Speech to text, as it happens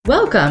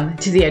Welcome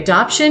to the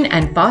Adoption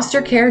and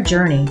Foster Care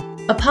Journey,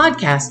 a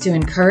podcast to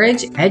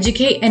encourage,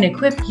 educate, and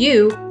equip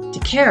you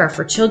to care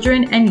for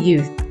children and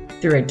youth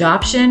through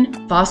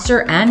adoption,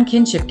 foster, and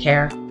kinship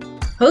care.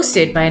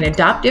 Hosted by an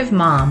adoptive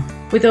mom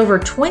with over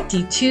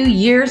 22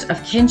 years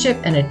of kinship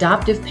and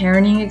adoptive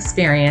parenting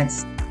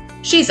experience.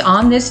 She's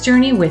on this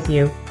journey with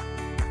you.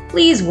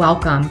 Please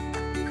welcome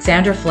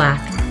Sandra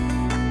Flack.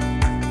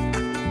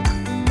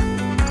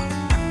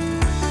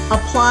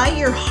 Apply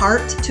your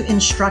heart to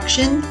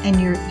instruction and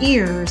your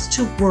ears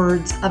to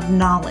words of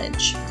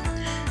knowledge.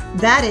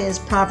 That is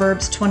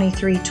Proverbs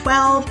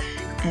 23:12,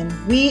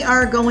 and we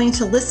are going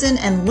to listen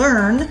and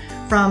learn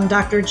from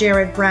Dr.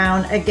 Jared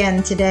Brown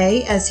again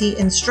today as he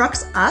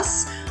instructs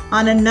us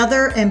on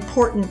another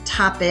important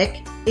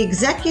topic,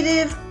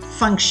 executive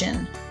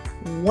function.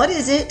 What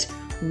is it?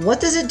 What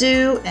does it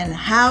do? And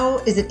how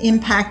is it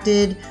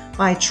impacted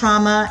by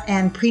trauma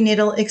and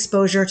prenatal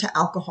exposure to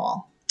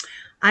alcohol?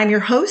 I'm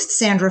your host,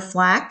 Sandra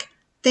Flack.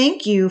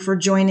 Thank you for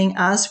joining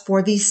us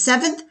for the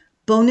 7th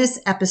bonus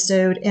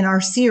episode in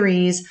our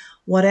series,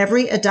 What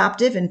Every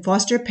Adoptive and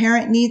Foster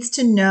Parent Needs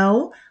to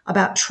Know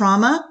About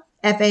Trauma,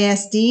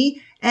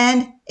 FASD,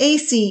 and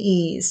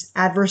ACEs,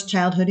 Adverse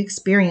Childhood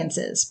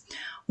Experiences,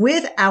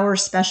 with our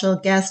special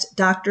guest,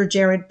 Dr.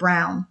 Jared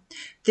Brown.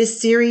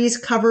 This series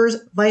covers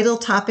vital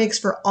topics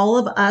for all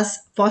of us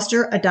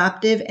foster,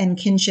 adoptive, and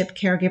kinship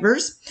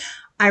caregivers.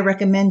 I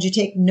recommend you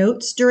take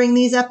notes during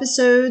these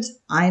episodes.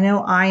 I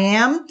know I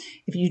am.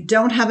 If you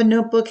don't have a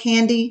notebook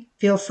handy,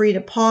 feel free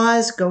to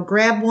pause, go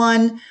grab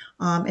one,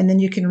 and then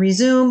you can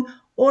resume,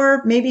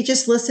 or maybe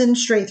just listen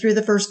straight through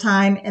the first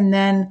time and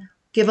then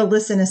give a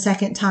listen a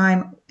second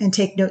time and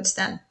take notes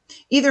then.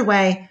 Either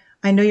way,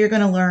 I know you're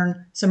going to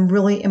learn some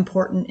really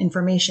important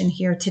information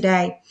here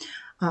today.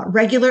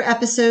 Regular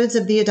episodes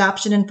of the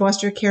Adoption and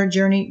Foster Care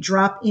Journey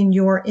drop in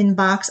your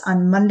inbox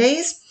on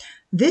Mondays.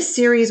 This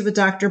series with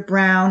Dr.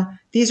 Brown,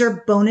 these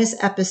are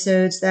bonus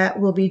episodes that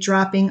will be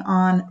dropping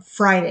on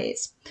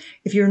Fridays.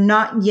 If you're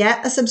not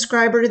yet a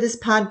subscriber to this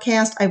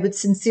podcast, I would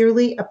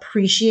sincerely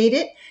appreciate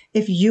it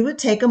if you would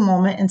take a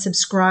moment and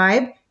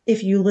subscribe.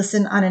 If you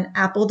listen on an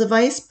Apple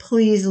device,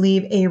 please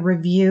leave a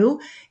review.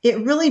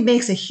 It really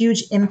makes a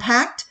huge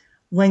impact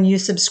when you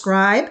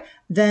subscribe.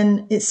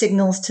 Then it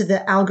signals to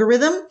the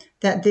algorithm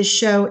that this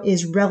show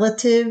is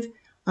relevant,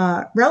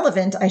 I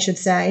should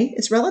say.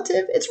 It's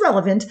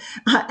relevant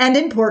and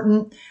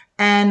important.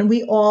 And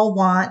we all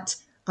want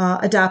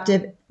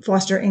adoptive,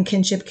 foster, and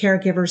kinship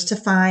caregivers to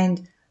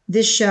find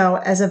this show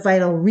as a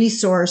vital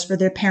resource for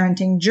their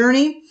parenting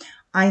journey.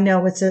 I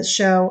know it's a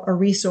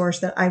resource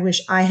that I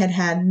wish I had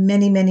had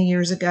many, many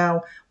years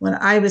ago when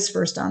I was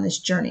first on this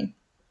journey.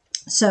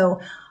 So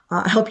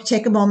I hope you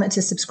take a moment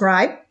to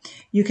subscribe.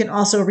 You can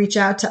also reach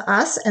out to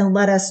us and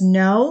let us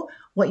know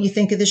what you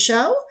think of the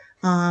show.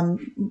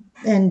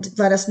 And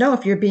let us know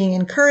if you're being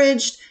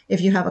encouraged,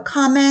 if you have a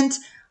comment,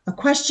 a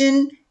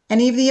question,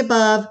 any of the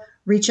above.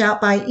 Reach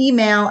out by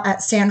email at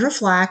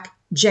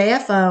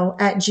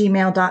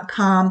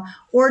sandraflackjfo@gmail.com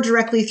or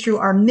directly through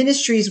our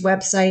ministry's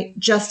website,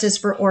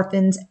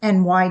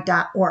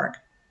 justicefororphansny.org.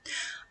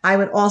 I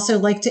would also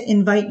like to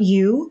invite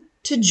you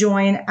to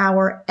join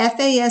our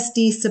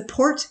FASD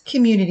support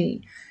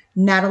community.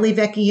 Natalie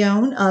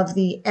Vecchione of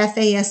the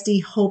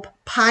FASD Hope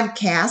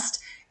podcast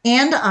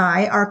and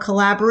I are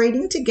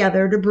collaborating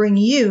together to bring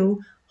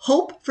you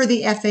Hope for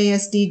the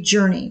FASD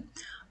Journey,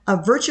 a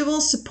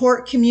virtual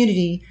support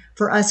community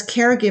for us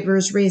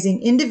caregivers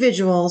raising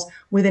individuals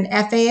with an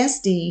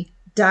FASD,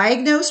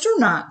 diagnosed or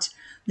not.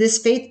 This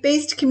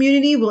faith-based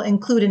community will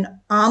include an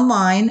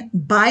online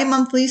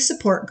bi-monthly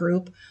support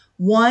group,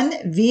 one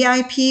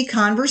VIP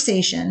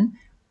conversation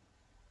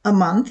a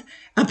month,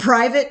 a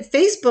private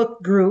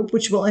Facebook group,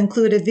 which will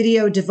include a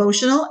video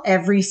devotional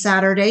every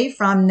Saturday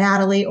from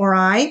Natalie or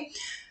I.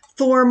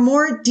 For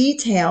more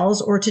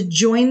details or to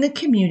join the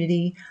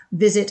community,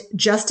 visit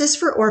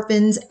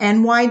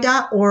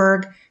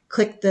justicefororphansny.org,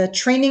 click the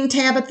training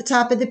tab at the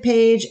top of the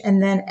page,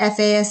 and then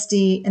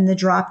FASD in the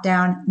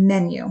drop-down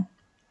menu.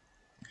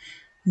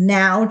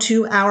 Now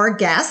to our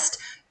guest.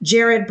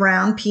 Jared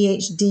Brown,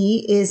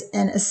 PhD, is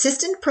an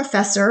assistant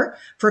professor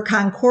for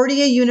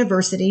Concordia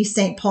University,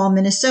 St. Paul,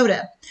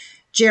 Minnesota.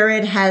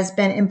 Jared has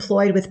been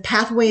employed with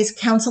Pathways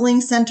Counseling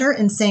Center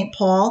in St.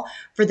 Paul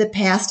for the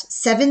past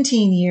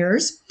 17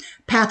 years.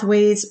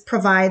 Pathways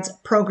provides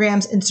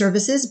programs and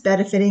services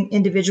benefiting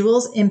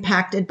individuals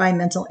impacted by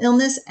mental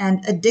illness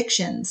and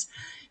addictions.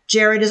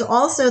 Jared is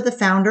also the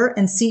founder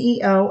and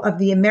CEO of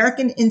the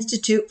American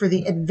Institute for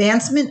the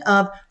Advancement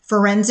of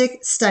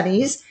Forensic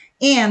Studies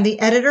and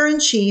the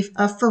editor-in-chief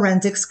of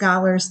Forensic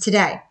Scholars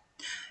Today.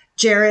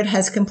 Jared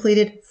has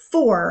completed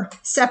 4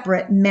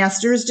 separate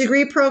master's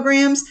degree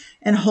programs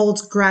and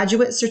holds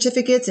graduate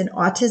certificates in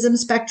autism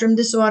spectrum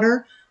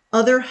disorder,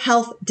 other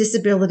health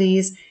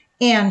disabilities,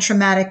 and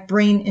traumatic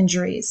brain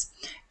injuries.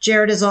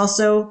 Jared is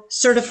also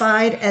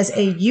certified as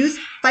a youth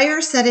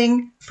fire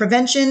setting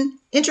prevention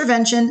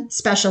intervention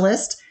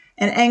specialist,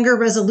 an anger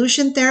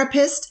resolution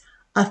therapist,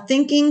 a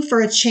Thinking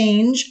for a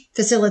Change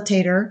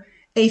facilitator,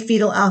 a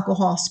fetal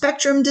alcohol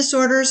spectrum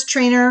disorders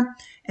trainer,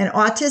 an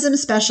autism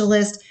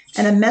specialist,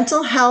 and a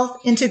mental health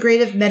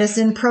integrative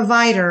medicine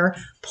provider.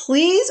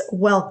 Please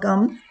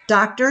welcome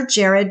Dr.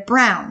 Jared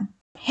Brown.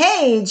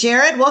 Hey,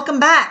 Jared, welcome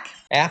back.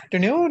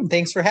 Afternoon.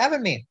 Thanks for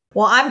having me.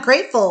 Well, I'm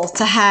grateful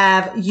to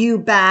have you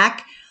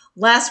back.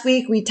 Last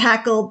week, we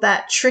tackled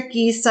that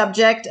tricky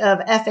subject of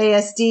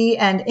FASD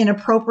and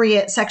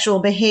inappropriate sexual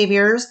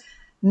behaviors.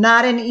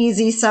 Not an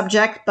easy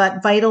subject,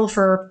 but vital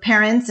for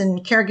parents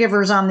and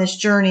caregivers on this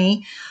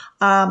journey.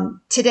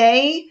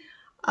 Today,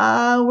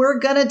 we're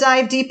going to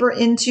dive deeper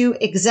into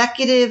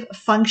executive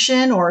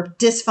function or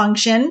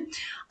dysfunction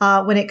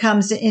when it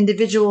comes to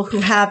individuals who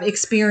have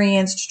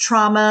experienced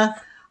trauma,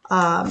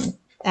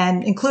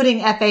 and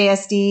including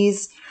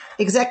FASDs.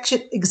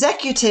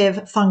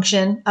 Executive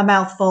function, a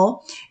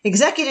mouthful.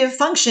 Executive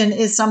function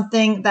is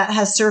something that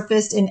has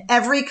surfaced in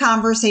every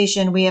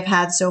conversation we have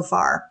had so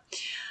far.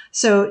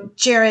 So,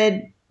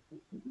 Jared,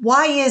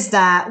 why is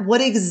that? What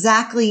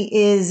exactly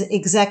is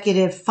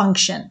executive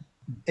function?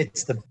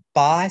 It's the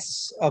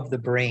boss of the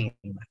brain.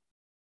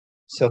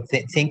 So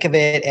think of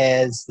it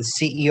as the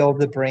CEO of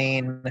the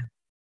brain.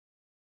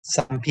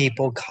 Some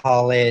people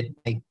call it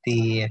like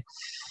the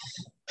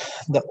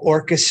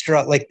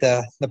orchestra, like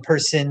the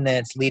person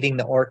that's leading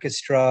the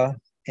orchestra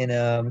in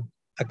a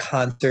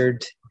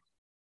concert.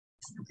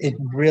 It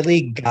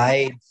really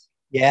guides,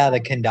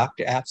 the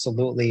conductor,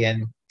 absolutely.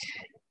 And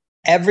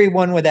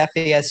everyone with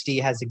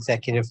FASD has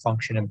executive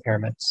function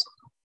impairments.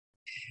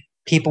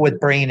 People with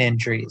brain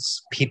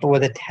injuries, people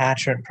with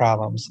attachment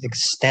problems,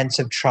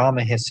 extensive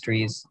trauma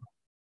histories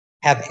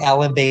have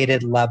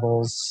elevated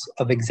levels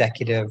of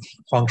executive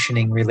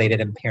functioning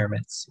related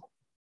impairments.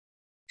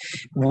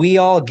 We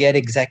all get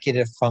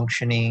executive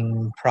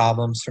functioning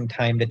problems from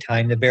time to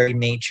time. The very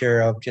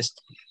nature of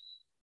just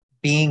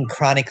being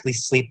chronically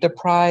sleep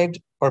deprived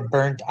or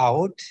burnt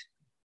out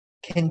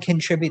can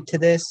contribute to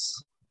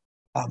this.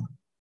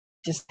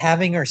 Just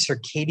having our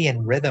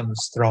circadian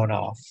rhythms thrown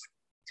off.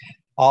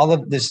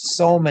 There's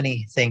so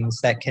many things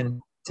that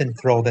can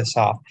throw this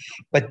off,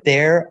 but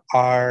there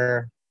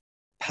are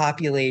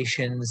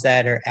populations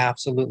that are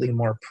absolutely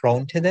more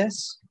prone to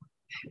this.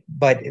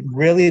 But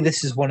really,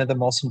 this is one of the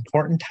most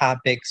important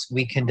topics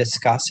we can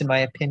discuss, in my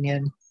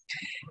opinion,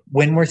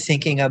 when we're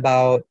thinking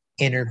about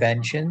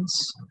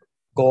interventions,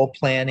 goal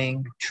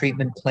planning,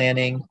 treatment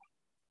planning,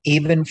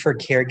 even for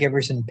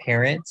caregivers and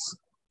parents.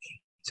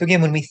 So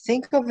again, when we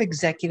think of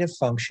executive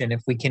function,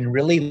 if we can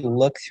really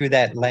look through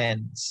that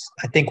lens,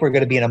 I think we're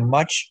going to be in a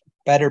much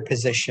better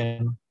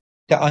position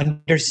to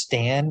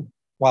understand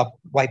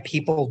why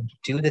people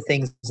do the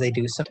things they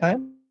do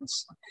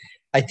sometimes.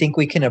 I think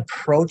we can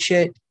approach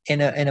it in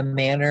a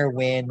manner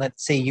when,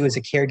 let's say, you as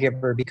a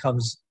caregiver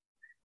becomes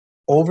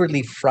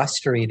overly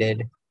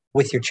frustrated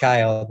with your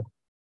child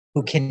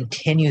who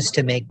continues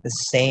to make the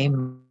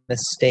same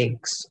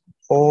mistakes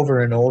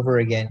over and over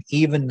again,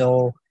 even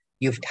though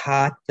you've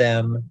taught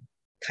them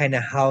kind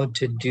of how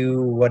to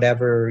do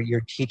whatever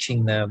you're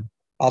teaching them.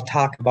 I'll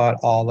talk about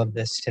all of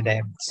this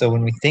today. So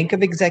when we think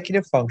of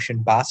executive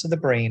function, boss of the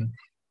brain,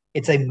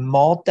 it's a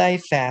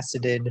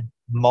multifaceted,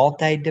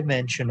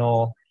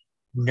 multidimensional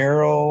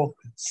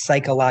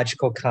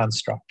neuropsychological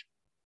construct.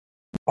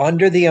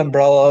 Under the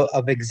umbrella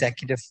of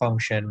executive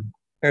function,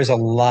 there's a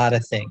lot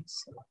of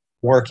things.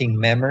 Working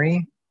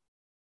memory,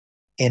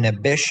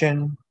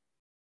 inhibition,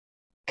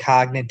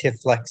 cognitive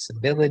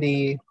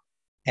flexibility,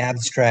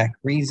 abstract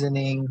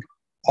reasoning,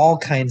 all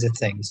kinds of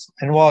things.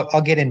 And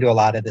I'll get into a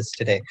lot of this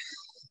today.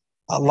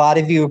 A lot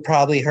of you have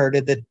probably heard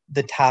of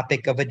the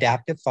topic of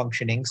adaptive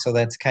functioning. So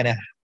that's kind of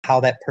how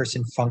that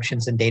person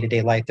functions in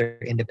day-to-day life, their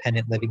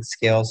independent living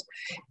skills.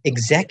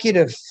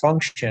 Executive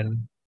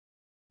function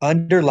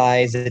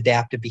underlies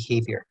adaptive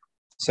behavior.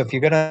 So if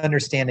you're going to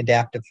understand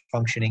adaptive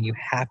functioning, you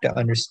have to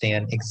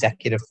understand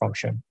executive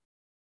function.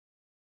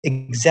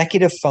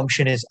 Executive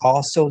function is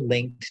also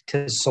linked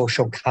to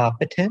social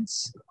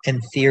competence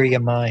and theory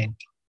of mind,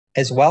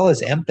 as well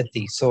as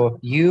empathy. So if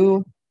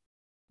you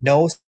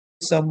know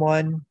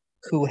someone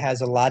who has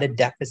a lot of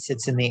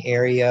deficits in the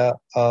area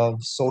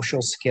of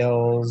social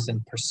skills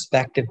and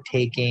perspective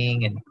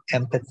taking and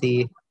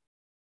empathy,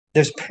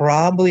 there's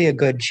probably a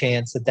good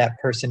chance that that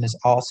person is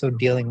also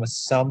dealing with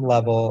some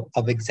level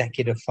of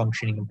executive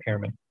functioning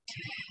impairment.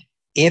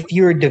 If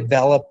you're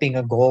developing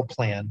a goal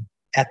plan,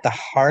 at the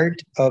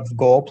heart of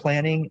goal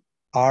planning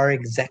are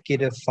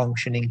executive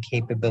functioning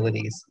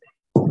capabilities.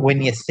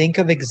 When you think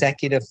of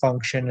executive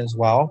function as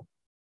well,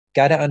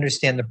 got to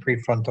understand the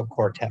prefrontal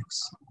cortex,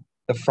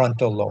 the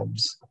frontal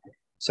lobes.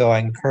 So I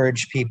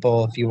encourage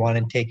people, if you want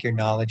to take your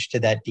knowledge to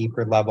that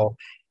deeper level,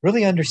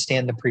 really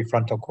understand the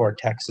prefrontal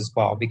cortex as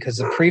well, because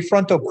the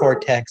prefrontal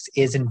cortex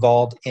is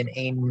involved in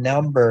a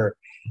number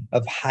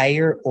of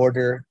higher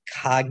order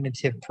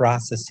cognitive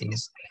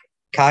processes.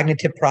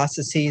 Cognitive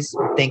processes,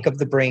 think of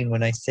the brain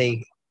when I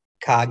say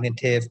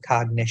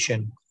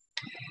cognition.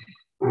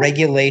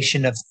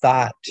 Regulation of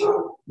thought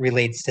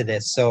relates to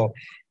this. So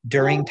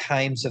during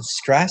times of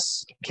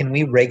stress, can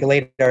we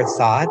regulate our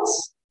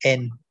thoughts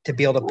and to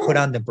be able to put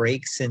on the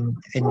brakes and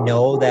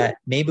know that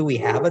maybe we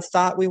have a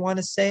thought we want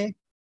to say,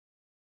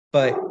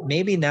 but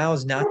maybe now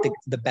is not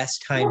the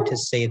best time to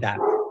say that.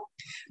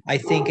 I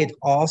think it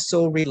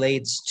also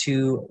relates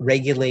to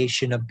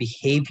regulation of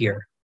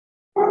behavior.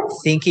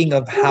 Thinking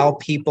of how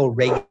people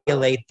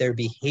regulate their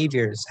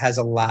behaviors has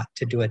a lot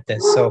to do with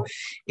this. So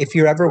if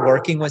you're ever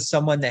working with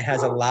someone that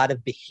has a lot of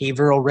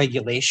behavioral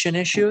regulation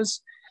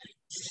issues,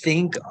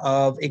 think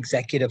of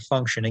executive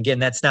function. Again,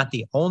 that's not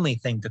the only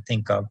thing to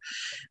think of,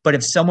 but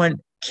if someone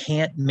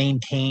can't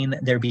maintain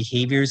their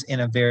behaviors in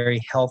a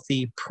very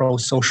healthy,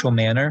 pro-social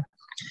manner,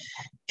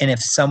 and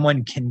if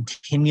someone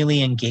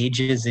continually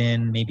engages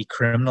in maybe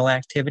criminal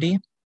activity,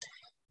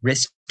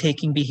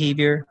 risk-taking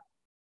behavior,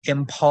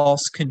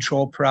 impulse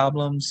control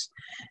problems,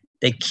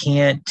 they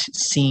can't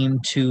seem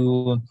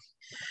to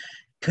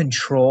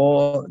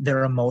control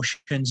their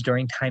emotions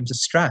during times of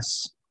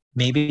stress.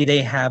 Maybe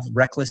they have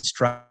reckless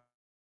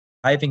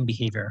driving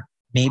behavior.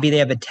 Maybe they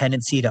have a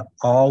tendency to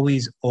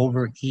always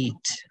overeat.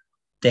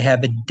 They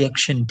have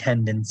addiction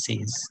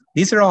tendencies.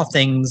 These are all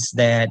things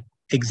that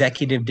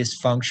executive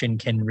dysfunction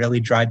can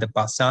really drive the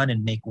bus on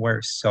and make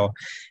worse. So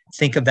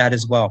think of that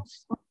as well.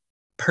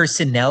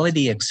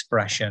 Personality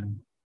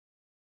expression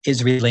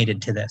is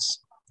related to this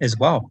as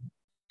well.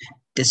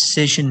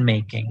 Decision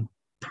making,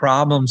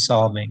 problem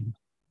solving,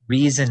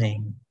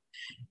 reasoning.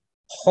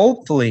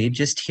 Hopefully,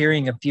 just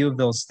hearing a few of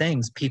those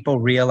things, people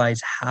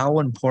realize how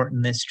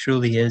important this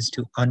truly is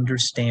to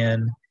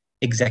understand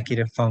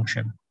executive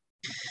function.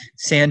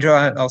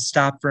 Sandra, I'll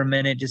stop for a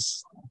minute,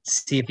 just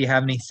see if you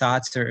have any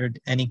thoughts or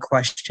any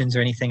questions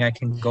or anything I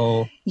can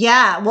go.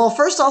 Yeah. Well,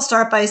 first I'll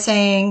start by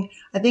saying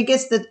I think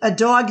it's a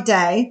dog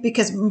day,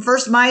 because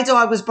first my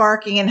dog was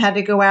barking and had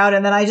to go out,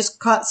 and then I just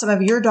caught some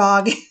of your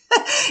dog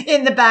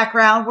in the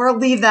background. We'll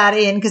leave that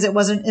in because it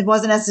wasn't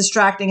as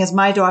distracting as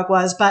my dog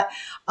was. But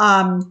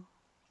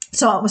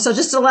so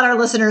just to let our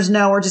listeners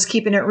know, we're just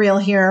keeping it real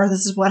here.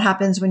 This is what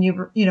happens when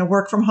you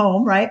work from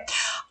home, right?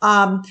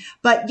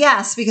 But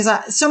yes,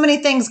 because so many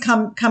things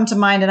come to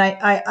mind, and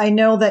I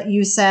know that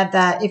you said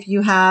that if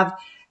you have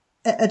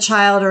a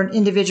child or an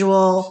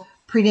individual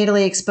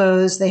prenatally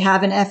exposed, they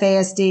have an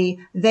FASD,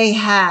 they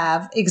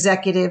have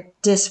executive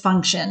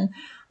dysfunction.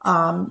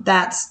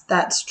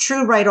 That's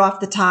true right off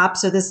the top.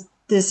 So this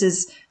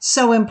is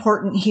so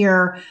important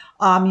here.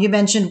 You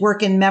mentioned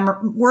working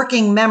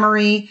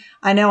memory.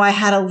 I know I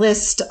had a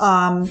list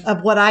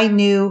of what I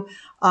knew,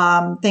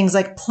 things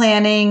like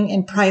planning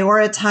and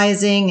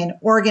prioritizing and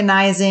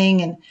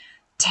organizing and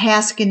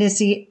task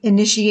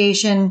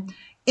initiation.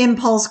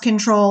 Impulse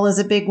control is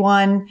a big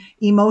one.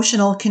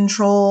 Emotional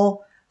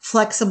control,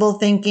 flexible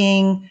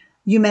thinking.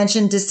 You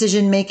mentioned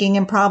decision making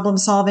and problem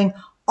solving.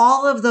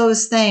 All of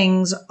those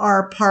things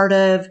are part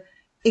of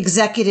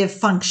executive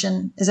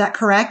function. Is that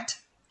correct?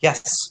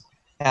 Yes,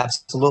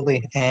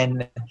 absolutely.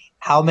 And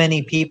how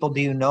many people do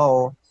you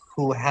know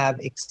who have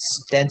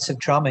extensive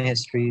trauma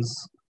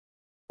histories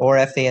or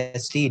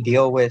FASD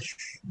deal with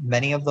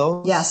many of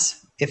those? Yes.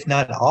 If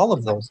not all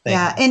of those things.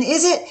 Yeah. And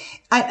is it,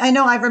 I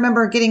know I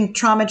remember getting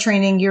trauma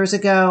training years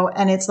ago,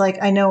 and it's like,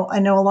 I know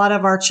a lot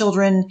of our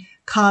children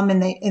come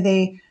and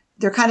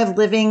they're kind of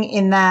living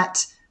in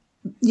that,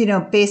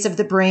 base of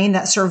the brain,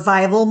 that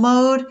survival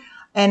mode.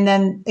 And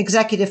then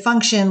executive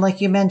function,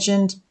 like you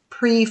mentioned,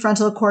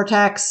 prefrontal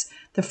cortex,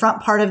 the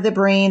front part of the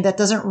brain that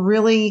doesn't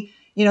really,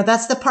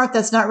 that's the part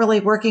that's not really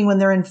working when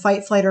they're in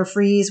fight, flight, or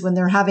freeze, when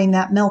they're having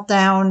that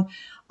meltdown,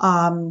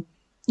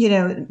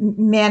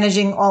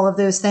 managing all of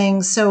those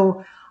things.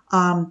 So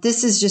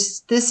this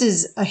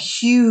is a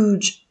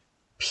huge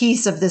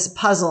piece of this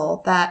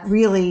puzzle that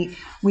really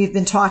we've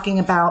been talking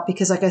about,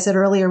 because like I said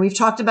earlier, we've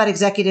talked about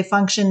executive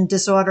function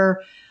executive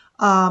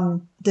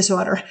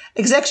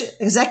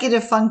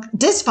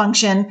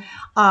dysfunction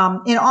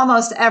in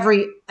almost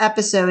every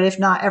episode, if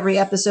not every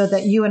episode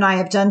that you and I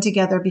have done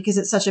together, because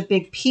it's such a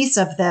big piece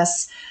of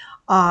this.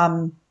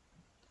 And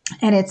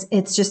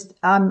it's just,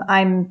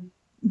 I'm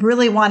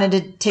really wanted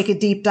to take a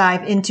deep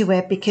dive into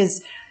it,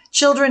 because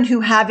children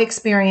who have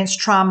experienced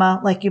trauma,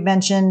 like you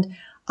mentioned,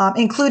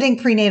 including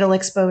prenatal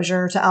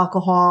exposure to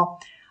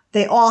alcohol,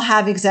 they all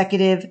have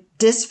executive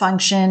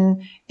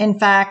dysfunction. In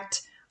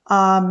fact,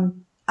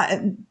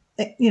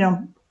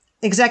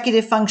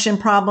 executive function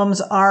problems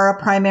are a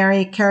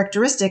primary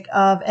characteristic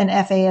of an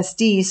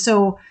FASD.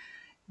 So,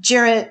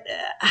 Jarrett,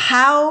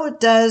 how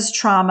does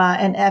trauma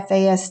and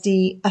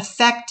FASD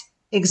affect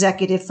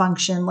executive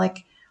function?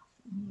 Like,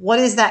 what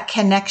is that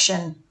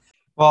connection?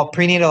 Well,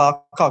 prenatal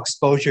alcohol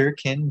exposure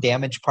can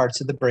damage parts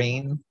of the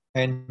brain,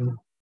 and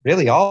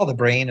really all the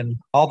brain and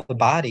all the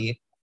body,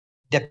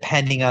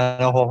 depending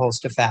on a whole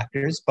host of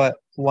factors. But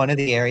one of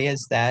the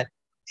areas that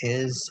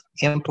is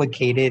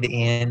implicated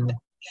in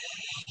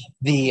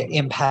the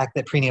impact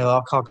that prenatal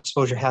alcohol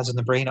exposure has on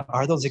the brain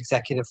are those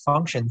executive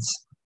functions.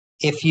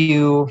 If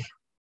you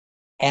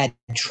add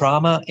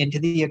trauma into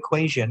the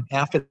equation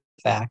after the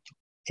fact,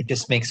 it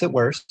just makes it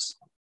worse.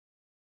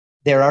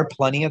 There are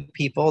plenty of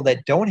people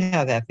that don't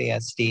have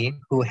FASD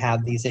who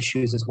have these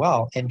issues as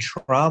well, and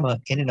trauma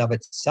in and of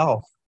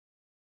itself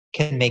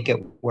can make it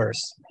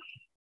worse.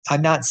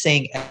 I'm not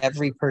saying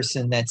every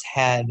person that's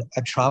had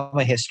a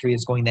trauma history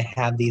is going to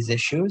have these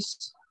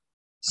issues,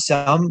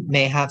 Some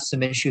may have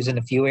some issues in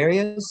a few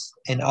areas,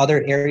 and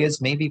other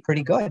areas may be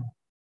pretty good.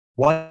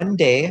 One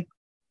day,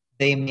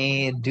 they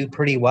may do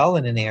pretty well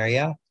in an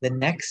area. The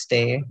next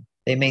day,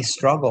 they may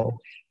struggle.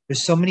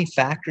 There's so many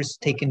factors to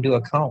take into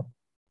account.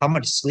 How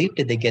much sleep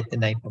did they get the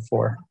night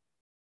before?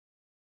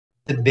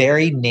 The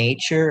very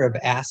nature of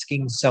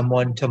asking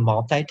someone to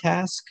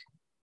multitask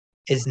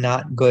is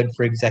not good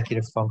for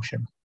executive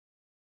function.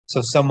 So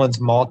if someone's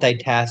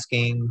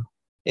multitasking,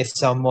 if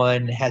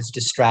someone has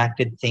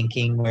distracted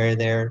thinking where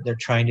they're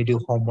trying to do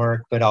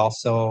homework but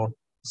also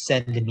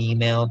send an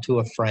email to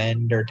a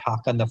friend or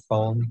talk on the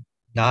phone,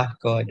 not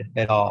good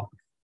at all.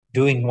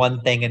 Doing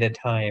one thing at a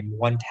time,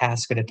 one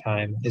task at a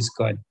time is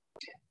good.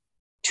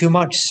 Too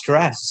much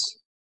stress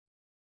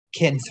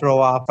can throw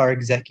off our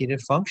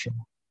executive function.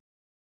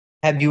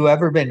 Have you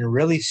ever been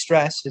really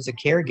stressed as a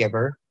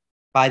caregiver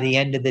by the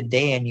end of the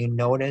day and you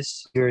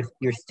notice your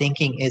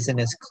thinking isn't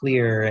as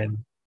clear and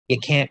you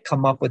can't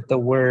come up with the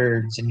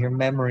words and your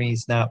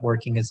memory's not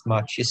working as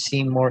much? You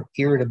seem more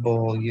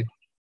irritable. You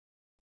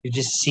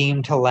just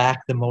seem to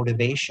lack the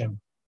motivation.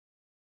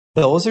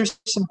 Those are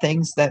some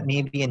things that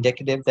may be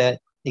indicative that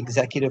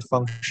executive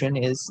function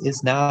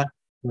is not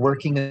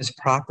working as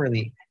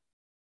properly.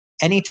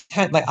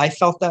 Anytime, like I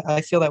feel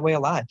that way a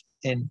lot.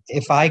 And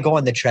if I go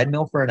on the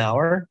treadmill for an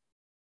hour,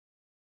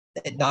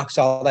 it knocks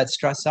all that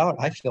stress out.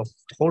 I feel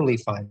totally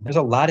fine. There's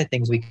a lot of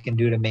things we can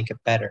do to make it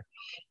better.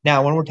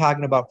 Now, when we're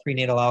talking about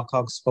prenatal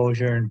alcohol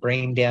exposure and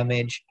brain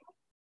damage,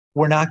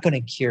 we're not going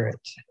to cure it.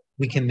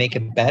 We can make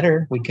it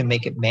better. We can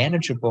make it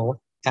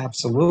manageable.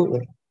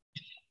 Absolutely.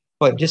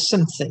 But just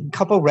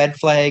couple red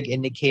flag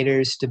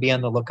indicators to be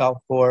on the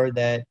lookout for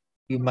that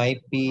you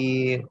might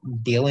be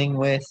dealing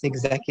with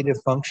executive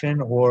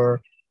function, or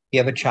you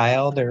have a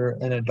child or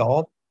an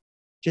adult.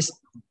 Just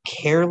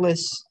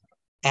careless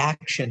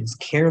actions,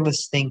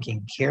 careless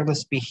thinking,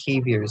 careless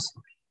behaviors,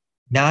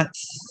 not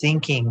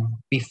thinking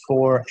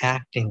before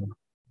acting.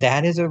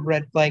 That is a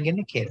red flag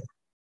indicator.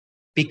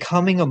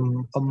 Becoming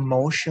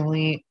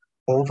emotionally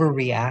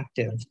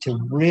overreactive to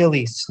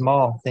really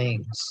small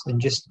things and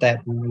just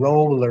that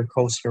roller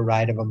coaster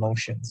ride of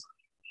emotions.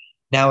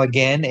 Now,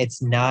 again,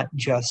 it's not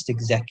just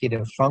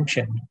executive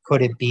function.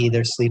 Could it be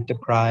they're sleep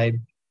deprived?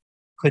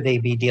 Could they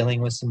be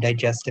dealing with some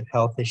digestive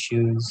health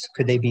issues?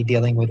 Could they be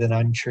dealing with an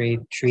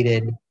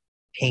untreated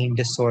pain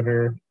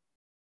disorder?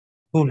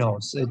 Who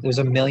knows? There's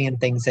a million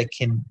things that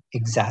can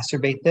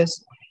exacerbate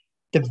this.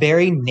 The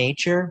very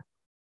nature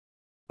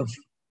of,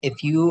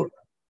 if you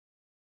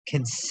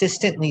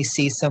consistently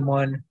see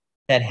someone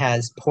that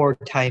has poor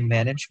time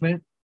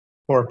management,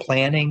 poor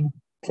planning,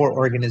 poor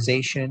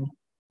organization,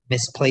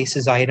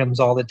 misplaces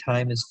items all the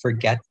time, is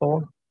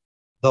forgetful,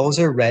 those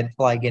are red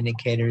flag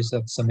indicators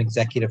of some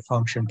executive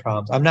function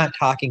problems. I'm not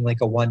talking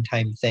like a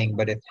one-time thing,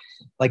 but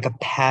like a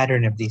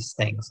pattern of these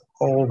things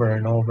over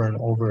and over and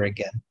over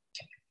again.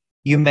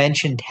 You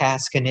mentioned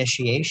task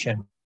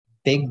initiation.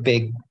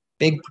 Big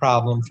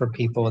problem for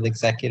people with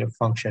executive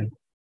function.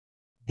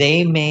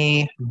 They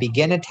may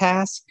begin a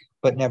task,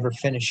 but never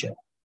finish it.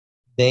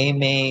 They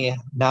may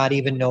not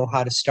even know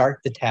how to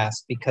start the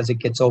task because it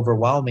gets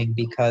overwhelming,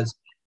 because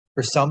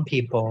for some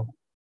people,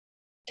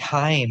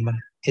 time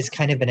is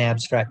kind of an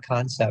abstract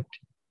concept.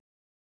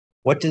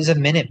 What does a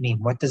minute mean?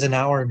 What does an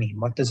hour mean?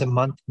 What does a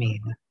month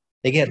mean?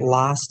 They get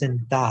lost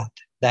in thought.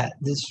 That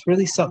is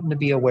really something to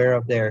be aware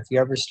of there. If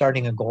you're ever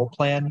starting a goal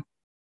plan,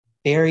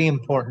 very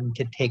important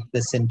to take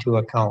this into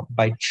account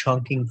by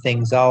chunking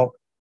things out,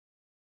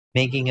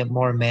 making it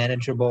more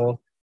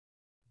manageable,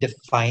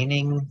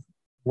 defining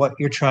what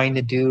you're trying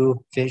to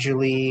do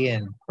visually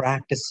and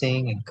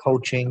practicing and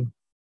coaching.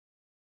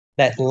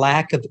 That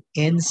lack of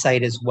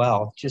insight as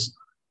well, just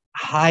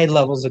high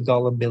levels of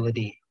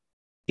gullibility,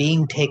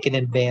 being taken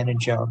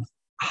advantage of,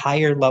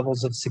 higher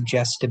levels of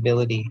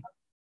suggestibility.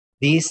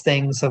 These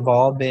things have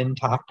all been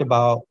talked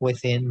about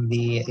within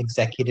the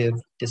executive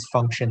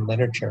dysfunction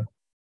literature.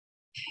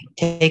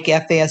 Take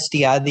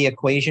FASD out of the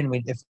equation.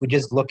 If we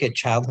just look at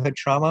childhood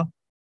trauma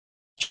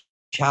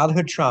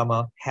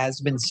has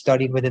been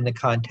studied within the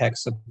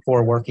context of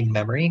poor working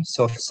memory.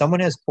 So if someone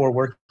has poor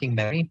working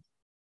memory,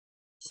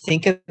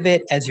 think of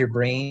it as your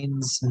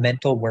brain's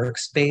mental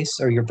workspace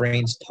or your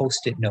brain's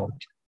post-it note.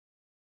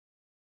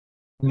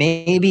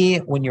 Maybe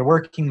when your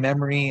working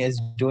memory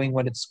is doing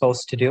what it's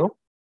supposed to do,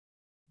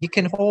 you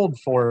can hold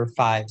 4,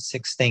 5,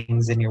 6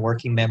 things in your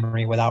working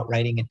memory without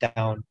writing it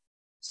down.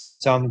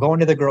 So I'm going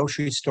to the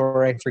grocery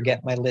store, I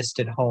forget my list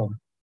at home.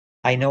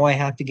 I know I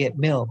have to get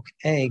milk,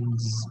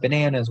 eggs,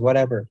 bananas,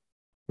 whatever.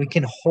 We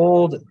can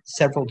hold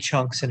several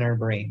chunks in our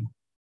brain.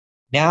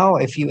 Now,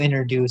 if you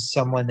introduce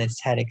someone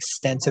that's had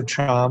extensive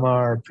trauma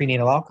or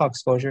prenatal alcohol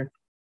exposure,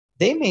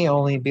 they may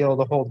only be able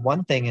to hold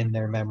one thing in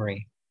their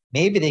memory.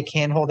 Maybe they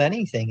can't hold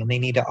anything and they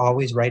need to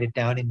always write it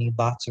down and need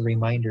lots of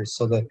reminders.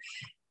 So the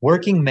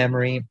working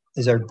memory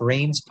is our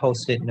brain's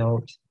post-it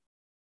note.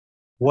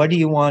 What do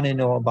you want to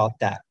know about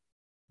that?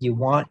 You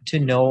want to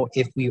know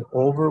if we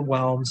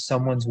overwhelm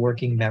someone's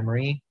working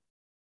memory,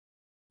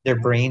 their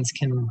brains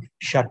can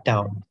shut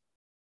down.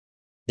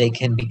 They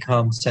can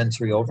become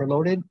sensory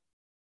overloaded.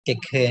 It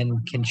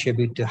can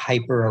contribute to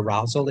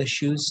hyperarousal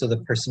issues. So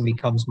the person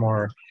becomes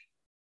more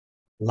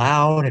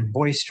loud and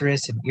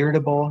boisterous and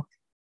irritable.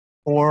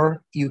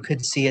 Or you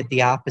could see it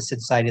the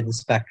opposite side of the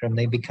spectrum.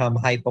 They become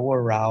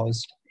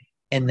hypoaroused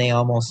and they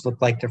almost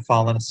look like they're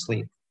falling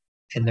asleep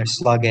and they're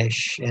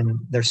sluggish and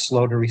they're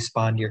slow to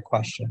respond to your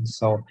questions.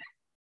 So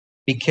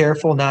be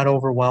careful not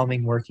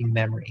overwhelming working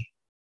memory.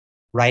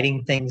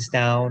 Writing things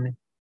down,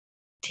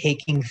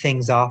 taking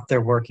things off their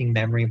working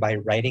memory by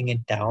writing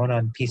it down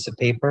on a piece of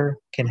paper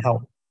can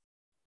help.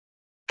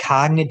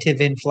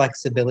 Cognitive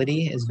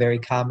inflexibility is very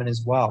common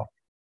as well.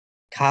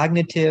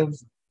 Cognitive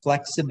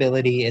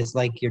flexibility is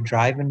like you're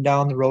driving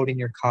down the road in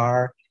your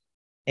car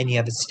and you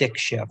have a stick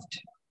shift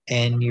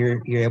and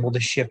you're able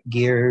to shift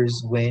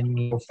gears when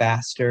you go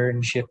faster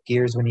and shift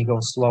gears when you go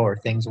slower.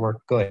 Things work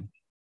good.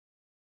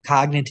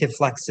 Cognitive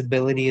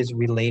flexibility is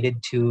related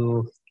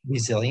to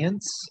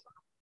resilience,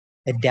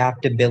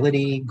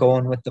 adaptability,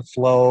 going with the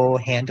flow,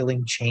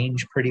 handling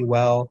change pretty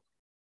well.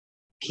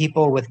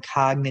 People with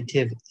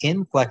cognitive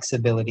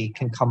inflexibility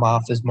can come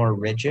off as more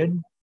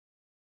rigid.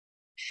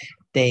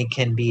 They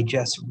can be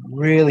just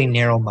really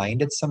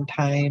narrow-minded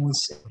sometimes,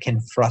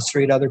 can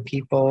frustrate other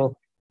people,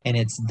 and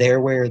it's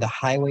their way or the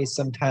highway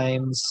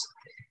sometimes.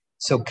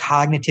 So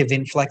cognitive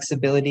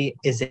inflexibility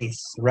is a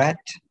threat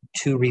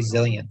to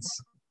resilience.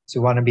 So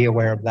we want to be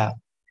aware of that.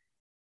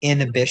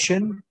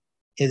 Inhibition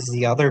is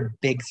the other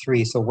big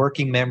three. So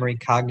working memory,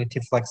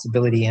 cognitive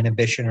flexibility,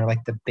 inhibition are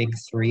like the big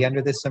three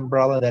under this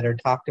umbrella that are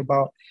talked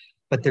about,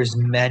 but there's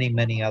many,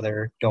 many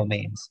other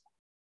domains.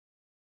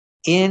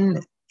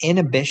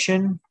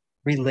 Inhibition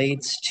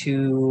relates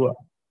to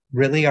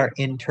really our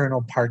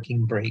internal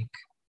parking brake.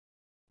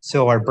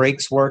 So our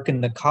brakes work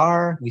in the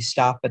car, we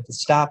stop at the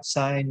stop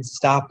sign,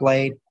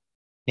 stoplight,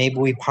 maybe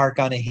we park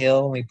on a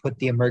hill and we put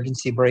the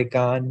emergency brake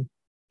on,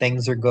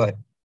 things are good.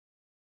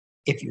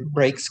 If your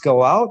brakes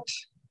go out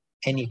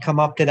and you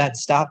come up to that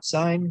stop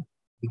sign,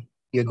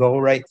 you go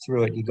right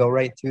through it, you go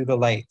right through the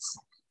lights.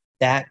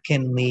 That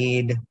can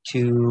lead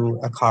to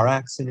a car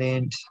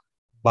accident,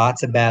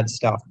 lots of bad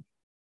stuff.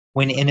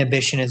 When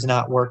inhibition is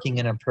not working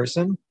in a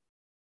person,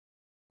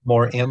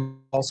 more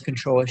impulse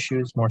control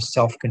issues, more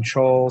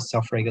self-control,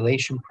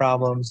 self-regulation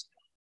problems,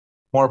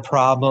 more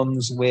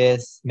problems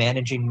with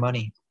managing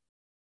money,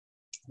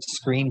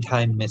 screen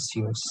time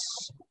misuse,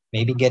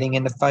 maybe getting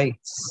into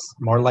fights,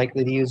 more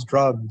likely to use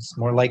drugs,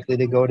 more likely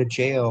to go to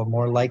jail,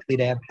 more likely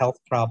to have health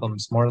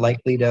problems, more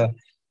likely to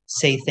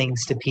say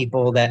things to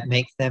people that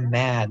make them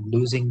mad,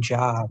 losing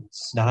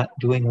jobs, not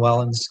doing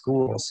well in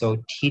school. So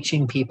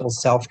teaching people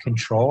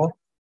self-control,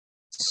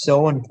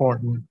 so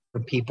important for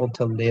people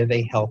to live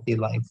a healthy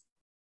life.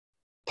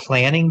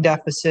 Planning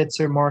deficits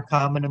are more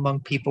common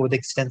among people with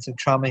extensive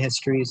trauma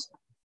histories.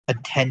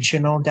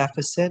 Attentional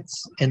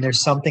deficits, and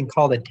there's something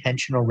called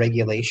attentional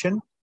regulation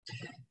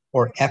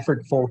or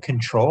effortful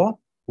control.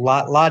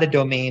 Lot of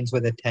domains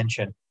with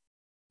attention.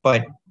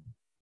 But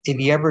if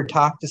you ever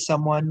talk to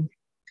someone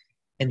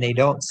and they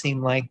don't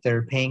seem like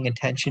they're paying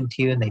attention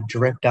to you and they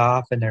drift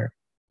off and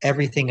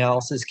everything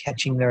else is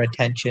catching their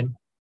attention,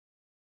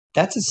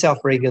 that's a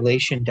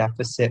self-regulation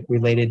deficit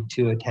related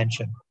to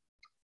attention.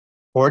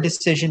 Poor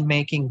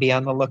decision-making, be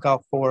on the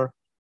lookout for.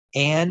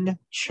 And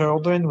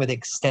children with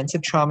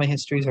extensive trauma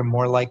histories are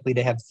more likely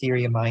to have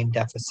theory of mind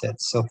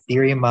deficits. So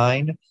theory of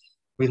mind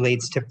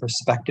relates to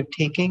perspective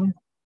taking.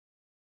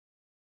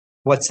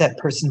 What's that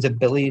person's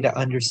ability to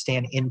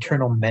understand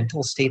internal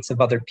mental states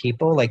of other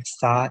people, like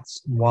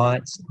thoughts,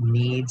 wants,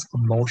 needs,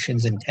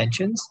 emotions,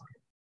 intentions?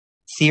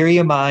 Theory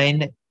of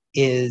mind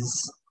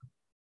is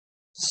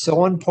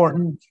so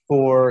important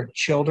for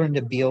children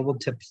to be able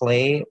to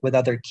play with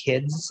other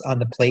kids on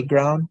the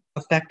playground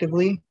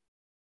effectively,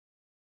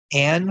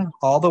 and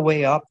all the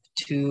way up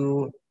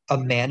to a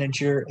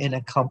manager in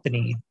a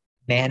company,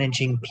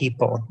 managing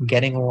people,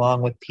 getting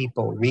along with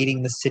people,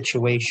 reading the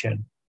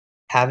situation,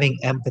 having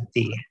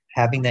empathy,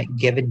 having that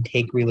give and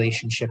take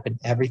relationship and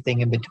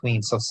everything in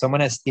between. So if someone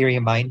has theory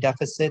of mind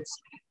deficits,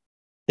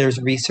 there's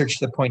research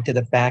that point to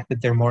the fact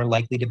that they're more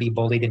likely to be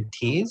bullied and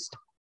teased,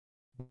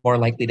 more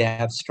likely to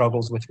have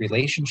struggles with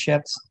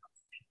relationships.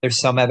 There's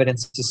some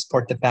evidence to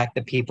support the fact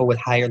that people with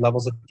higher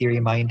levels of theory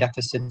of mind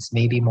deficits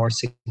may be more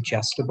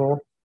suggestible,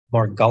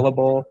 more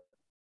gullible,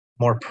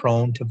 more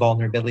prone to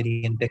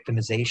vulnerability and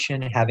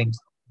victimization, having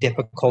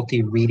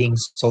difficulty reading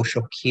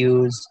social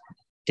cues,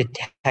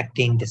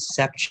 detecting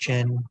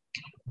deception,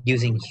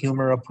 using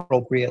humor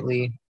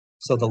appropriately.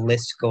 So the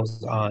list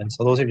goes on.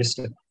 So those are just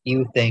a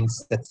few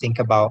things to think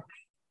about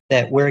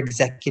that where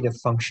executive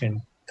function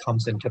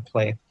comes into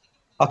play.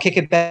 I'll kick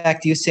it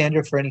back to you,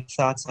 Sandra, for any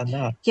thoughts on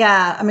that.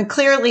 Yeah, I mean,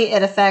 clearly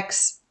it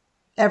affects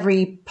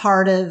every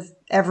part of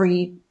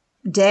every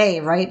day,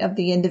 right, of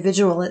the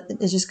individual.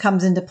 It just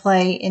comes into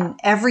play in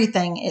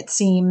everything, it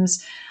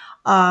seems.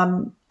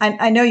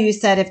 I know you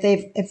said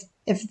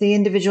if the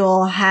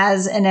individual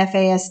has an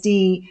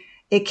FASD,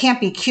 it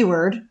can't be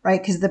cured, right,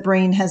 because the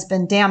brain has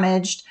been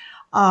damaged.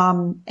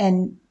 And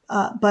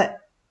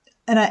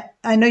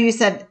I know you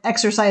said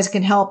exercise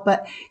can help,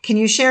 but can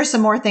you share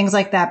some more things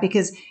like that?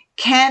 Because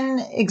Can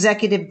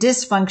executive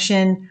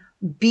dysfunction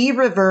be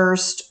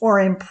reversed or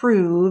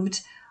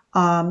improved,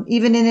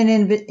 even in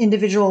an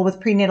individual with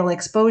prenatal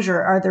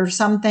exposure? Are there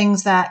some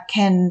things that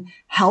can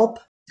help?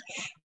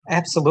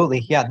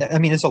 Absolutely. Yeah. I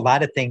mean, there's a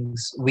lot of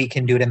things we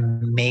can do to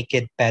make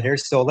it better.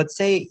 So let's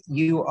say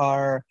you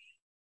are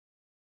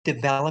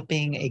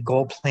developing a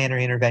goal plan or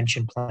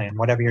intervention plan,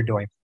 whatever you're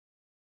doing.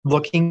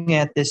 Looking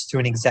at this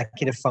through an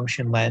executive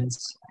function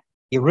lens,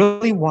 you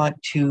really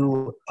want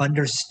to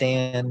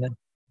understand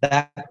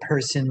that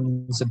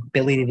person's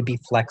ability to be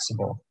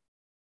flexible.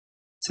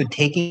 So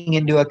taking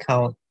into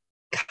account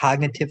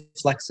cognitive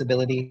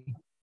flexibility,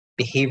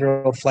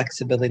 behavioral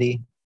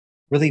flexibility,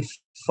 really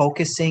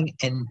focusing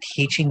and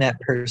teaching that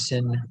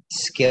person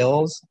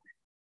skills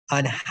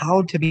on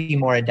how to be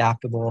more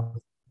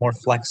adaptable, more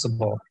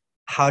flexible.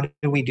 How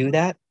do we do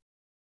that?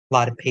 A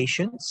lot of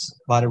patience,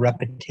 a lot of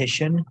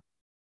repetition,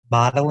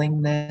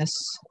 modeling this,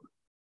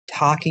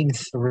 talking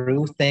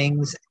through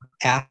things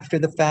after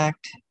the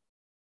fact,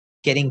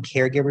 getting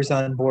caregivers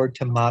on board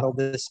to model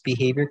this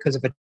behavior. Because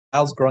if a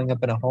child's growing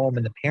up in a home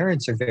and the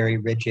parents are very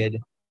rigid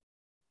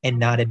and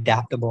not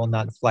adaptable and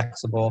not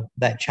flexible,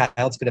 that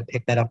child's going to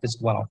pick that up as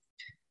well.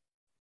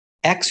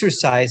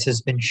 Exercise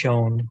has been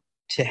shown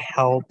to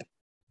help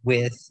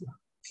with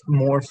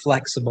more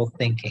flexible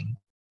thinking.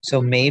 So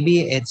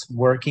maybe it's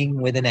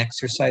working with an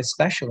exercise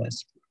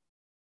specialist,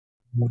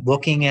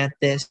 looking at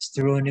this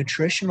through a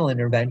nutritional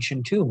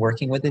intervention too,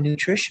 working with a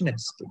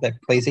nutritionist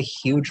that plays a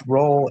huge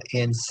role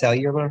in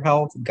cellular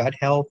health, gut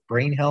health,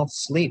 brain health,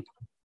 sleep.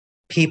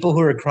 People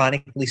who are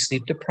chronically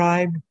sleep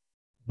deprived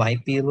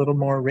might be a little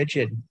more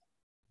rigid,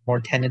 more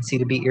tendency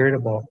to be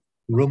irritable,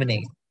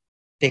 ruminate,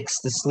 fix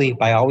the sleep.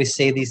 I always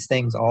say these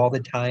things all the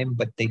time,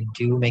 but they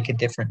do make a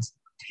difference.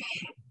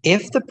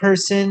 If the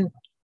person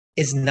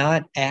is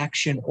not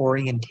action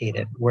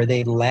orientated, where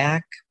they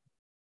lack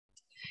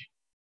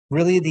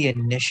really the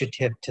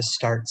initiative to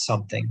start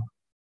something,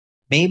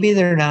 maybe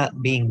they're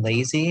not being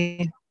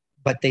lazy,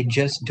 but they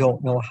just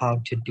don't know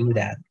how to do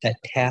that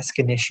task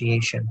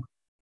initiation.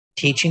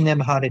 Teaching them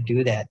how to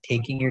do that,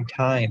 taking your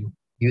time,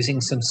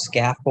 using some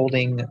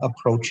scaffolding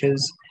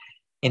approaches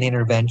and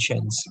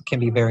interventions can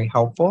be very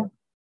helpful.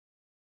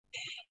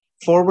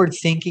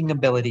 Forward-thinking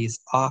abilities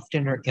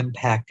often are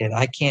impacted.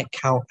 I can't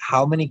count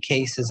how many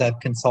cases I've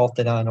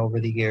consulted on over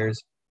the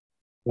years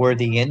where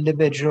the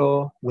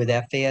individual with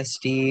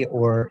FASD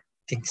or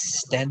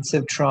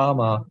extensive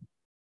trauma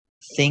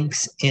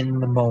thinks in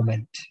the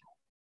moment,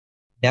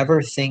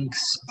 never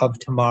thinks of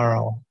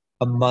tomorrow,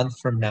 a month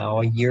from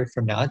now, a year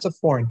from now. It's a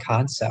foreign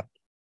concept.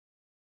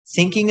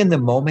 Thinking in the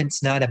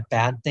moment's not a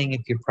bad thing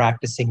if you're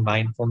practicing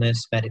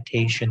mindfulness,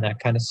 meditation, that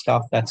kind of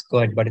stuff, that's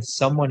good. But if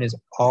someone is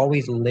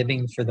always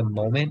living for the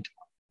moment,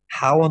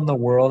 how in the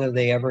world are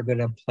they ever going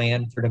to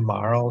plan for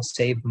tomorrow,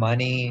 save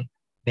money,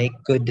 make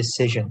good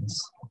decisions?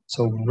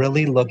 So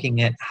really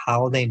looking at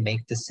how they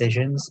make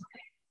decisions,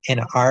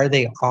 and are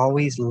they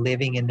always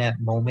living in that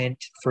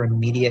moment for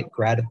immediate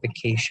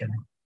gratification?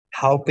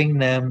 Helping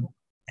them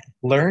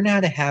learn how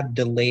to have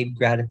delayed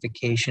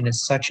gratification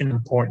is such an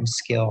important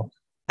skill.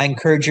 I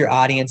encourage your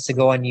audience to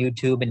go on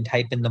YouTube and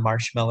type in the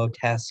marshmallow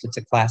test. It's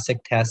a classic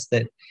test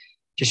that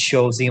just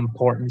shows the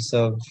importance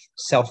of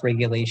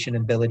self-regulation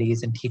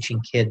abilities and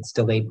teaching kids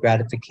delayed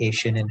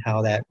gratification and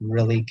how that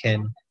really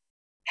can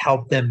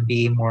help them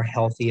be more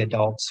healthy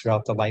adults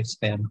throughout the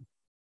lifespan.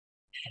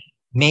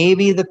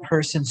 Maybe the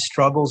person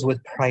struggles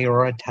with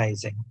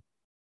prioritizing.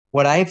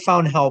 What I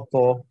found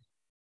helpful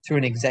through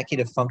an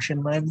executive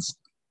function lens,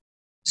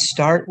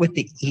 start with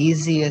the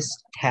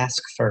easiest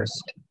task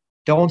first.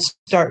 Don't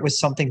start with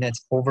something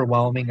that's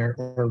overwhelming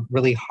or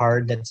really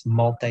hard, that's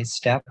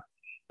multi-step.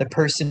 The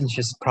person's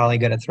just probably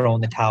going to throw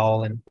in the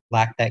towel and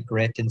lack that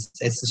grit and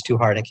it's just too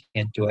hard, I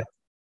can't do it.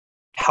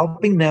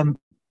 Helping them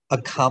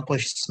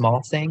accomplish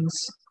small things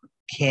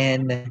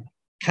can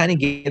kind of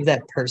give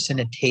that person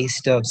a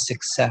taste of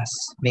success.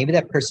 Maybe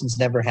that person's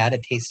never had a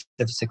taste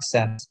of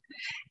success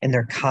and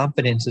their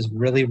confidence is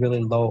really,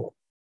 really low.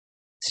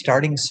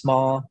 Starting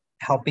small,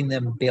 helping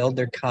them build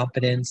their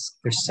confidence,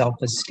 their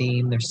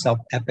self-esteem, their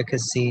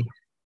self-efficacy.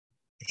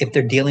 If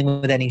they're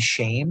dealing with any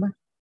shame,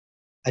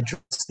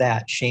 address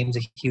that. Shame's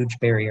a huge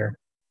barrier.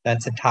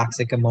 That's a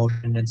toxic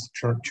emotion. It's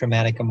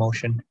traumatic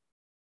emotion.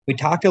 We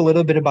talked a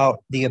little bit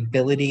about the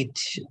ability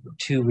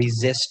to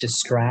resist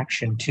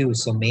distraction too.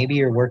 So maybe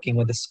you're working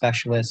with a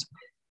specialist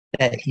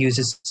that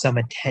uses some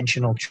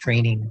attentional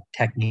training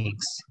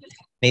techniques.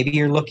 Maybe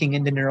you're looking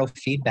into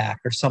neurofeedback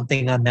or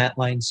something on that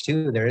lines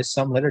too. There is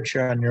some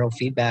literature on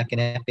neurofeedback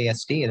and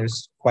FASD.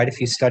 There's quite a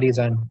few studies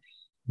on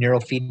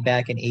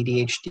neurofeedback and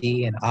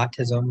ADHD and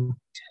autism.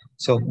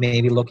 So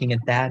maybe looking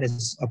at that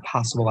is a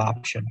possible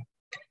option.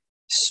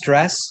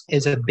 Stress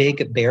is a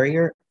big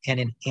barrier and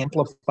an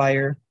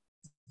amplifier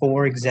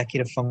for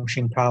executive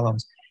function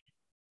problems.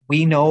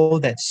 We know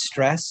that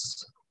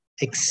stress,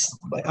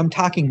 I'm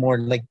talking more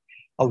like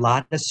a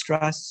lot of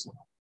stress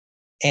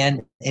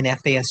and an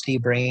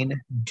FASD brain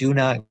do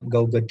not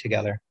go good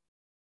together.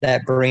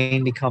 That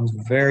brain becomes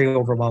very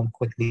overwhelmed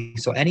quickly.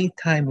 So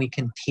anytime we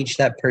can teach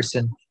that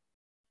person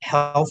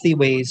healthy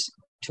ways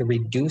to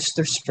reduce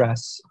their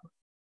stress,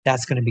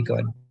 that's going to be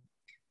good.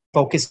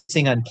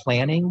 Focusing on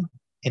planning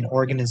and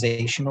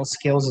organizational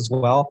skills as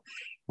well.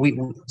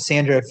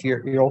 Sandra, if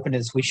you're open,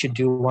 is we should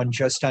do one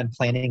just on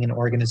planning and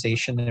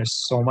organization.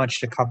 There's so much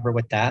to cover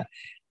with that.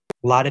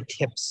 A lot of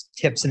tips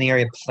in the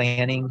area of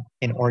planning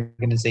and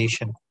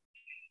organization.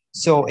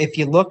 So if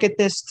you look at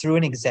this through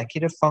an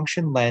executive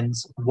function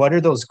lens, what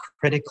are those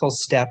critical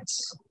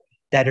steps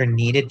that are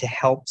needed to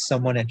help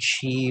someone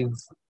achieve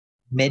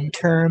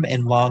midterm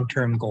and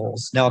long-term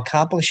goals? Now,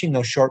 accomplishing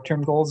those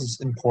short-term goals is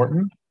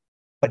important,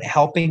 but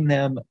helping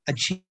them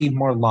achieve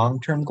more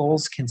long-term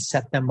goals can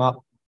set them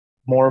up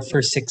more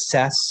for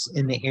success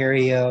in the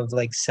area of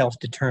like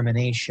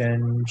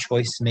self-determination,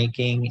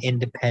 choice-making,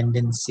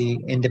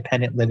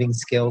 independent living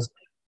skills.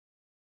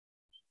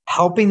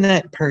 Helping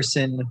that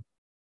person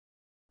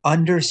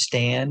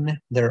understand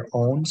their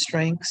own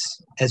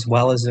strengths as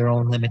well as their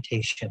own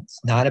limitations.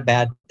 Not a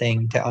bad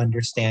thing to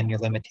understand your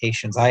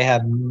limitations. I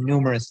have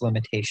numerous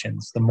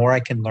limitations. The more I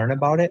can learn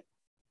about it,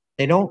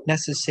 they don't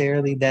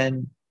necessarily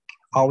then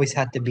always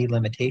have to be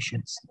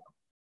limitations.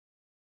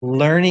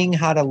 Learning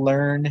how to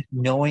learn,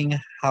 knowing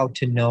how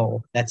to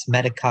know, that's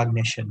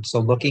metacognition.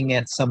 So looking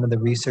at some of the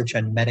research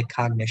on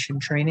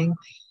metacognition training,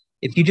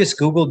 if you just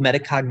Googled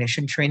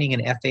metacognition training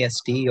in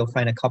FASD, you'll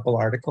find a couple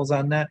articles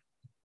on that.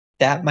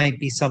 That might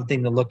be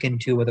something to look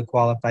into with a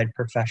qualified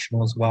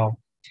professional as well.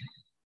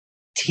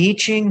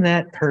 Teaching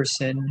that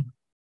person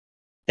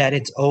that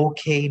it's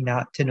okay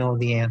not to know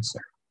the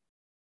answer.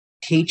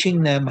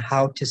 Teaching them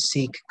how to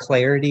seek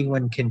clarity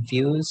when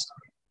confused,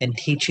 and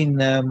teaching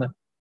them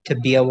to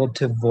be able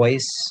to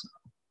voice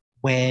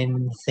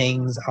when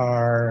things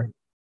are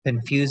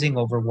confusing,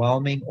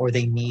 overwhelming, or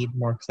they need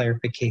more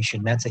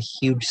clarification. That's a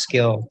huge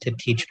skill to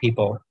teach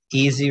people.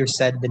 Easier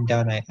said than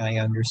done, I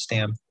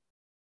understand.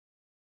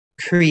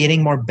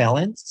 Creating more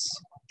balance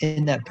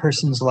in that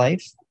person's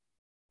life,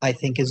 I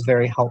think, is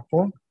very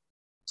helpful.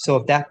 So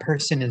if that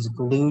person is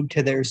glued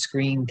to their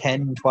screen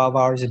 10, 12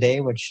 hours a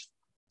day, which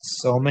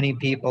so many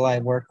people I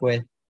work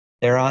with,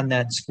 they're on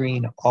that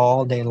screen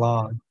all day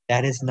long.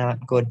 That is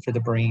not good for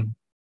the brain.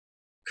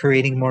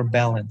 Creating more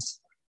balance.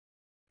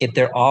 If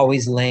they're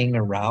always laying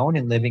around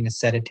and living a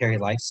sedentary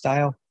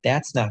lifestyle,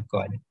 that's not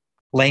good.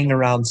 Laying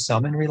around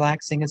some and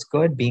relaxing is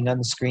good. Being on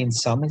the screen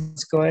some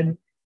is good.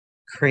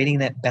 Creating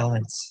that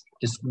balance,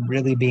 just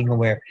really being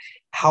aware.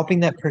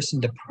 Helping that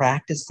person to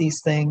practice these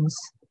things,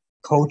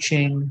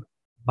 coaching,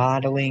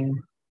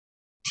 modeling,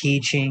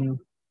 teaching,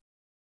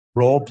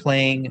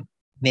 role-playing,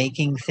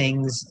 making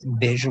things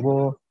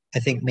visual, I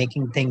think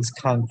making things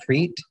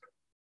concrete,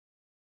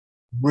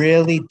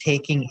 really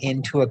taking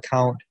into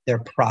account their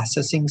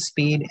processing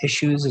speed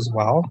issues as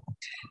well.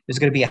 There's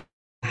going to be a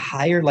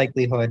higher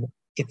likelihood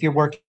if you're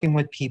working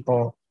with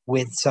people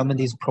with some of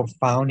these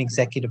profound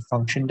executive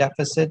function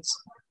deficits,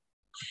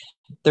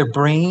 their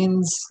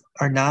brains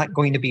are not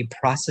going to be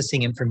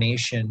processing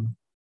information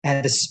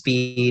at a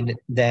speed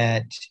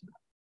that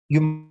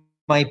you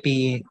might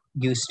be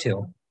used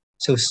to.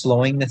 So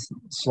slowing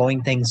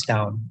things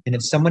down. And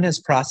if someone has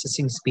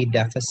processing speed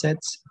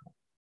deficits,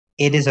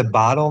 it is a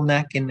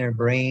bottleneck in their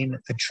brain,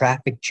 a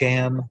traffic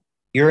jam.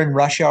 You're in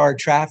rush hour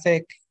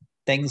traffic,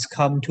 things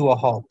come to a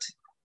halt.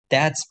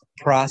 That's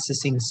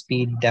processing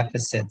speed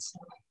deficits.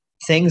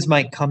 Things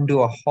might come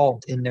to a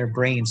halt in their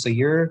brain. So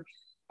you're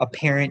a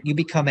parent, you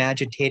become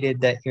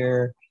agitated that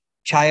your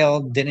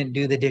child didn't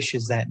do the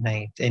dishes that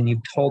night, and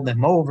you've told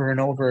them over and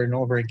over and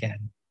over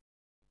again.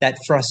 That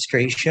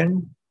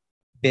frustration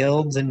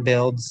builds and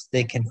builds.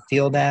 They can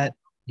feel that.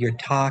 You're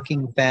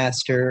talking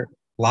faster,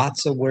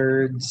 lots of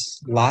words,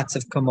 lots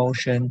of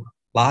commotion,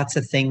 lots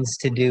of things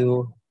to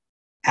do,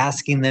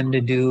 asking them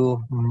to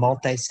do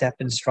multi-step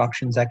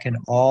instructions that can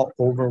all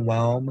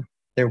overwhelm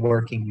their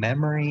working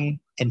memory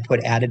and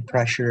put added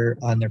pressure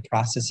on their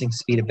processing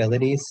speed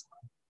abilities.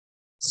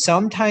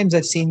 Sometimes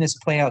I've seen this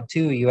play out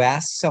too. You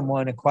ask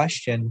someone a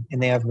question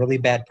and they have really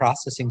bad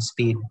processing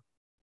speed.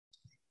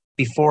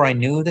 Before I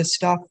knew this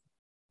stuff,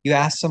 you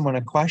ask someone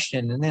a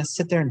question and they'll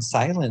sit there in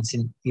silence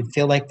and you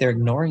feel like they're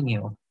ignoring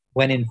you,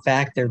 when in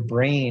fact their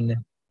brain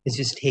is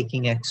just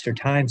taking extra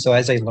time. So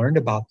as I learned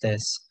about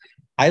this,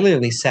 I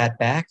literally sat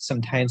back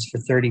sometimes for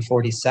 30,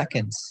 40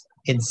 seconds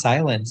in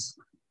silence.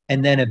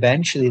 And then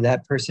eventually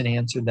that person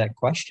answered that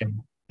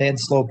question. They had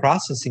slow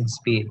processing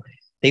speed.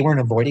 They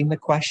weren't avoiding the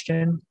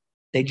question.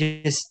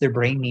 Their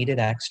brain needed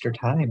extra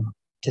time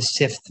to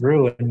sift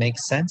through and make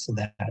sense of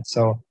that.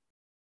 So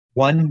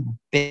one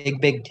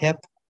big tip,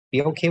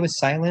 be okay with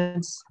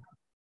silence.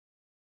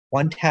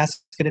 One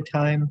task at a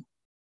time.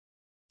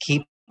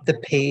 Keep the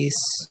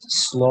pace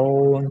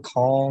slow and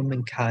calm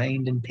and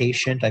kind and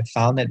patient. I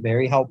found that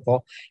very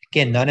helpful.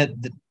 Again, none of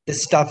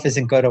this stuff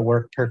isn't going to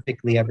work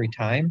perfectly every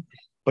time,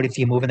 but if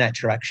you move in that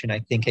direction, I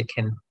think it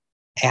can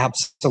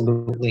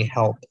absolutely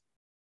help.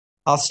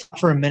 I'll stop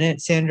for a minute,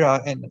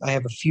 Sandra, and I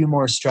have a few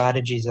more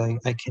strategies I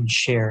can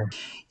share.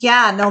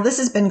 Yeah, no, this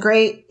has been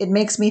great. It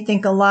makes me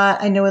think a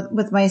lot. I know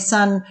with my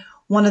son,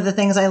 one of the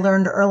things I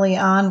learned early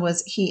on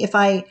was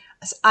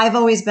I've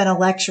always been a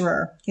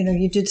lecturer. You know,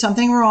 you did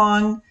something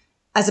wrong,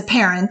 as a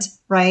parent,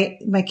 right?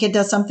 My kid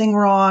does something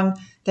wrong.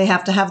 They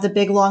have to have the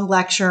big long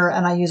lecture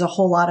and I use a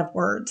whole lot of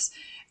words.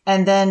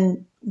 And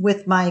then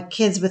with my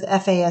kids with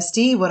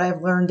FASD, what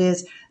I've learned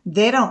is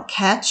they don't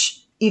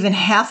catch even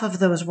half of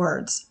those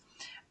words.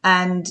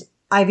 And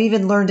I've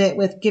even learned it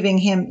with giving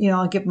him,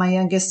 I'll give my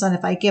youngest son,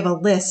 if I give a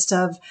list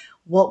of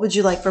what would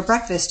you like for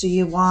breakfast? Do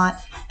you want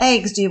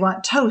eggs? Do you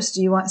want toast?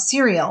 Do you want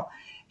cereal?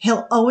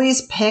 He'll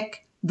always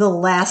pick the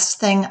last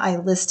thing I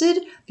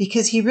listed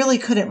because he really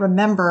couldn't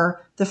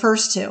remember the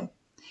first two.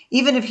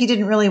 Even if he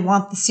didn't really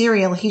want the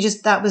cereal,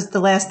 that was the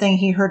last thing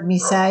he heard me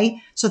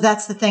say. So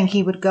that's the thing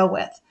he would go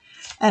with.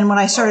 And when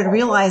I started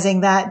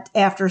realizing that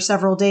after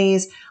several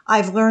days,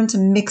 I've learned to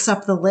mix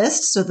up the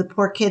list so the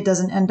poor kid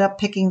doesn't end up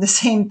picking the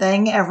same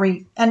thing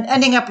and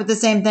ending up with the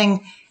same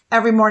thing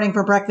every morning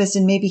for breakfast.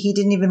 And maybe he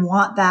didn't even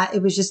want that.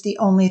 It was just the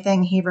only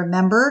thing he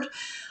remembered.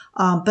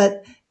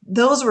 But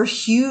those were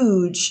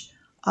huge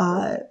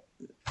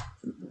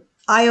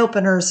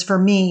eye-openers for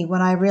me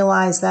when I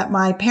realized that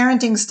my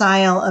parenting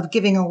style of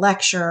giving a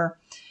lecture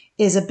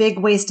is a big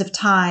waste of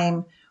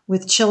time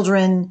with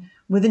children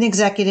with an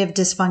executive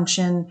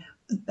dysfunction,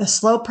 a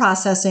slow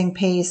processing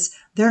pace.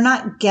 They're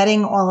not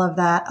getting all of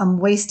that. I'm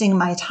wasting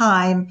my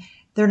time.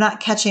 They're not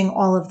catching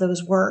all of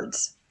those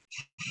words.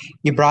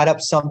 You brought up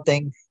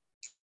something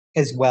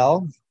as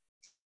well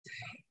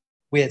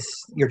with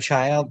your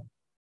child,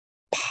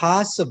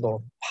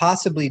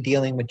 possibly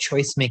dealing with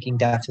choice-making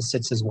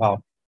deficits as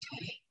well.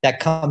 That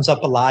comes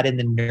up a lot in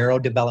the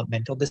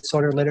neurodevelopmental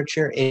disorder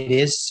literature. It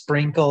is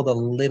sprinkled a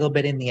little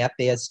bit in the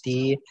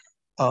FASD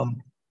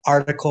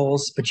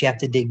articles, but you have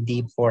to dig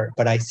deep for it.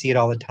 But I see it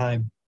all the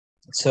time.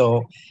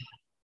 So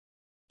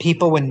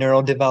people with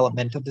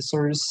neurodevelopmental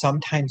disorders,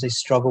 sometimes they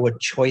struggle with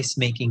choice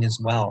making as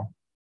well,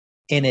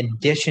 in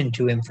addition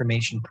to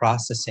information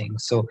processing.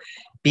 So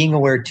being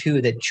aware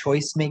too that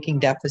choice making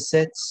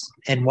deficits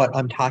and what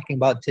I'm talking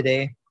about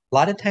today, a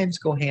lot of times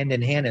go hand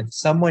in hand. If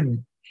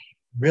someone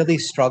really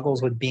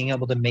struggles with being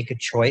able to make a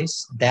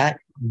choice, that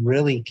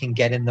really can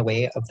get in the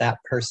way of that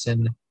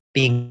person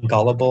being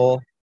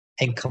gullible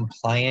and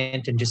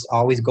compliant and just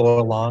always go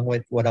along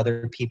with what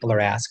other people are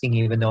asking,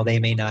 even though they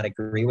may not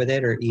agree with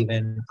it or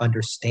even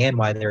understand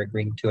why they're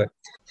agreeing to it.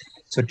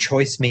 So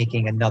choice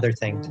making, another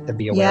thing to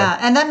be aware of. Yeah,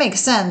 and that makes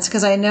sense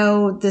because I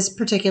know this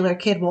particular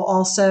kid will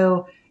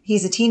also,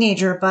 he's a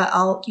teenager, but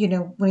I'll,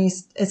 when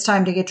it's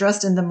time to get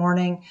dressed in the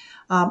morning,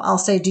 I'll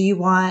say, do you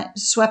want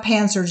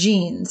sweatpants or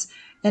jeans?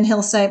 And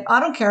he'll say, I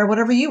don't care,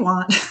 whatever you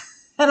want.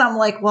 And I'm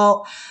like,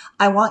 well,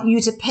 I want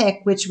you to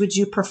pick which would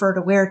you prefer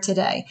to wear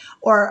today.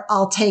 Or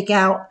I'll take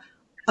out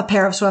a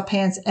pair of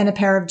sweatpants and a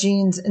pair of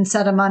jeans and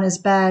set them on his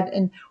bed.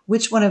 And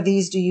which one of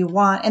these do you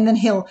want? And then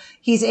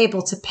he's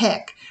able to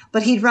pick.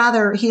 But he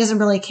doesn't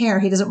really care.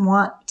 He doesn't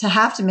want to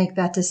have to make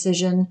that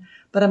decision.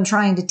 But I'm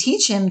trying to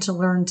teach him to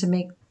learn to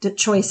make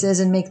choices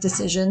and make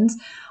decisions.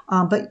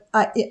 But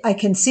I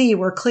can see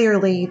where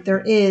clearly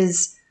there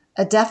is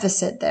a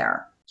deficit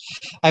there.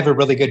 I have a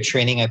really good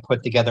training I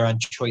put together on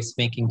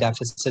choice-making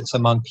deficits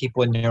among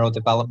people with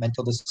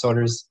neurodevelopmental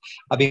disorders.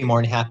 I'll be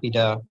more than happy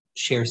to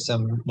share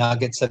some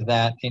nuggets of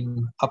that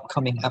in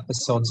upcoming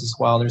episodes as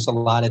well. There's a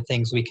lot of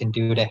things we can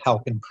do to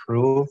help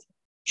improve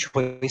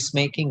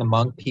choice-making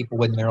among people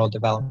with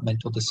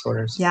neurodevelopmental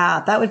disorders.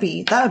 Yeah, that would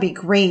be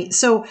great.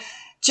 So,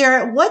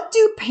 Jarrett, what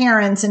do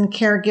parents and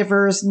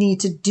caregivers need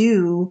to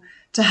do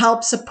to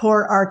help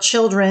support our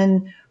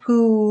children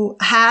who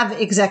have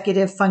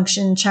executive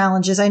function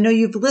challenges? I know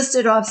you've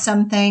listed off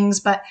some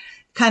things, but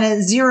kind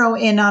of zero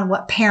in on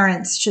what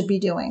parents should be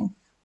doing.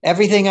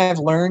 Everything I've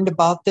learned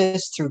about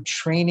this through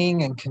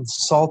training and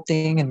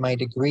consulting and my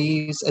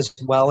degrees, as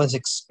well as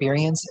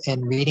experience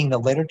and reading the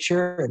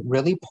literature, it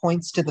really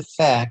points to the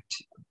fact,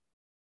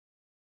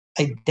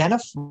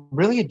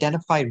 really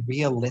identify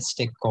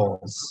realistic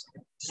goals,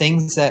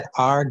 things that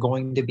are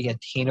going to be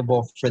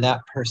attainable for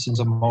that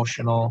person's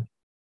emotional,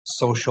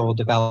 social,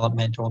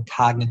 developmental, and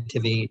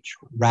cognitive age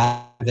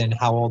rather than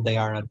how old they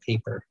are on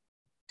paper.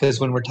 Because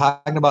when we're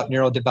talking about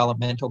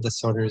neurodevelopmental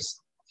disorders,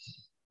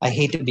 I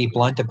hate to be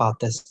blunt about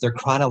this, their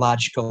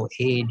chronological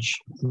age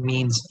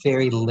means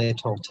very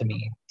little to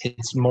me.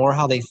 It's more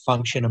how they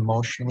function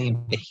emotionally,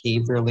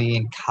 behaviorally,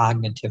 and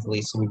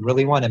cognitively. So we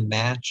really want to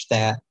match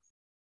that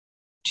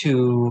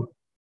to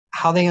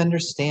how they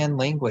understand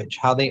language,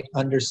 how they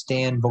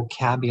understand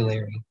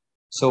vocabulary.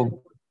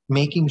 So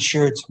making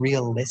sure it's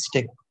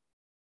realistic.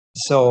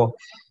 So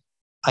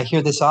I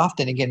hear this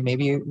often. Again,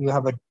 maybe you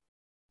have a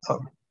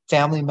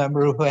family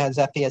member who has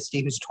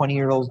FASD who's 20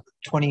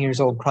 years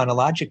old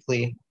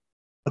chronologically,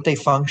 but they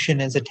function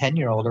as a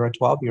 10-year-old or a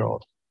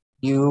 12-year-old.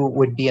 You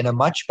would be in a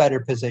much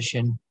better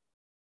position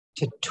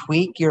to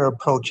tweak your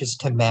approaches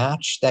to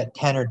match that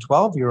 10 or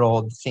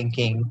 12-year-old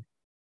thinking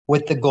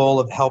with the goal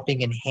of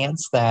helping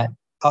enhance that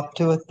up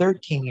to a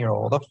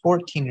 13-year-old, a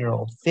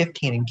 14-year-old,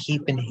 15, and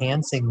keep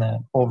enhancing that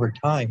over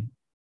time.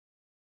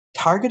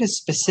 Target a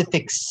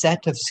specific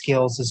set of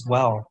skills as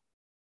well.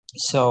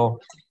 So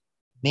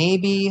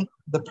maybe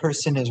the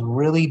person is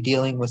really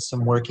dealing with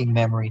some working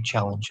memory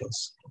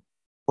challenges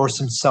or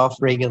some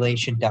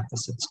self-regulation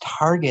deficits.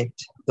 Target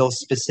those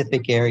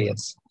specific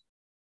areas.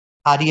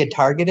 How do you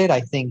target it?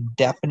 I think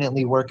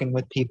definitely working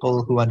with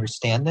people who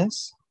understand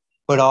this,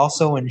 but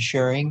also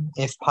ensuring,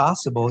 if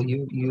possible,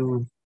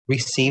 you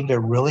received a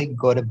really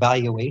good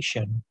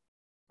evaluation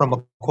from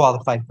a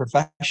qualified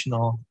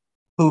professional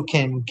who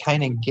can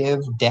kind of give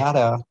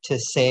data to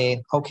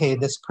say, okay,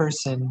 this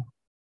person,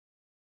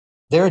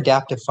 their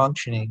adaptive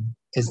functioning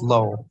is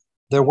low.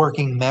 Their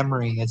working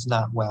memory is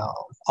not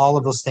well. All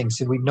of those things.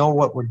 So we know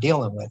what we're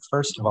dealing with,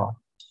 first of all.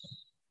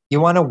 You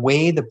want to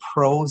weigh the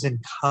pros and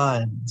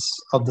cons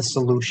of the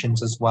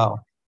solutions as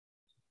well.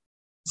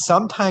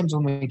 Sometimes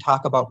when we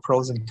talk about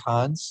pros and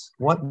cons,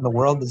 what in the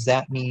world does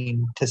that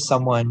mean to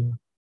someone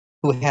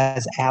who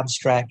has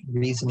abstract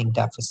reasoning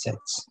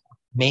deficits?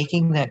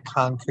 Making that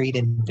concrete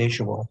and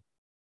visual.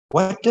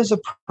 What does a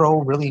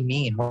pro really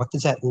mean? What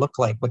does that look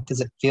like? What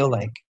does it feel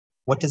like?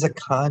 What does a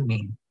con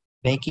mean?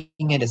 Making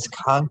it as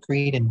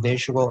concrete and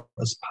visual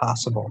as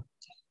possible,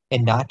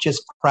 and not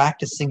just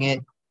practicing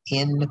it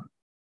in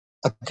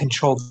a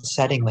controlled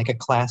setting like a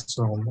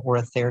classroom or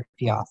a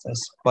therapy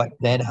office, but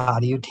then how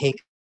do you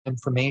take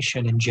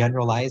information and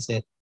generalize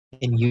it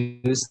and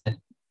use it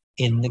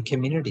in the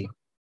community?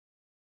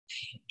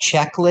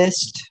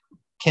 Checklist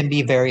can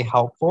be very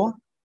helpful.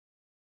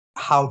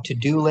 How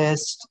to-do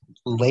list,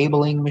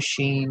 labeling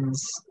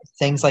machines,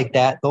 things like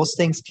that. Those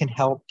things can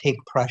help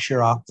take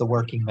pressure off the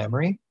working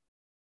memory.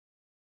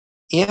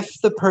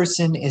 If the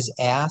person is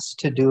asked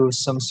to do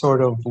some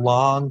sort of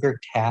longer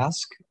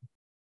task,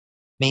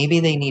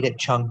 maybe they need it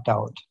chunked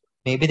out.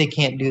 Maybe they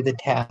can't do the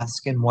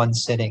task in one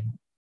sitting.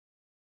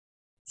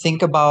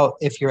 Think about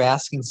if you're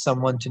asking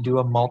someone to do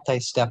a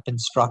multi-step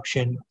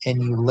instruction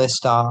and you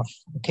list off,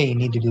 okay, you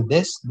need to do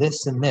this,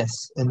 this, and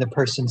this. And the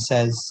person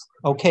says,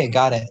 okay,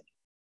 got it.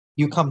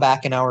 You come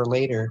back an hour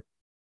later,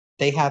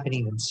 they haven't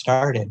even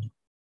started.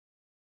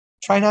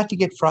 Try not to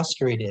get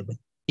frustrated.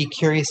 Be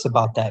curious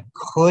about that.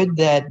 Could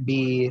that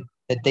be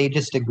that they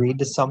just agreed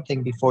to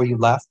something before you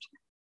left,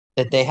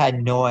 that they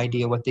had no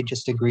idea what they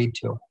just agreed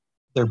to?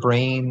 Their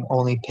brain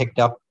only picked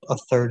up a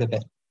third of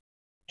it.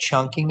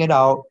 Chunking it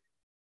out,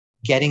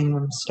 getting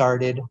them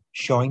started,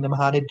 showing them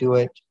how to do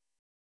it.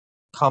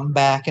 Come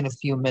back in a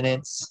few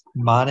minutes,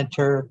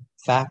 monitor,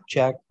 fact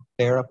check,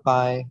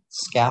 verify,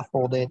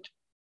 scaffold it,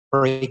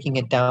 breaking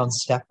it down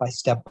step by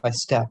step by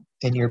step.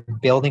 And you're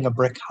building a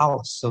brick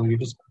house. So you're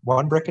just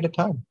one brick at a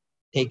time.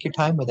 Take your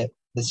time with it.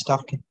 This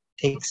stuff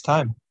takes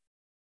time.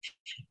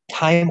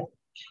 Time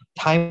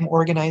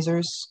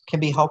organizers can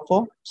be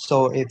helpful.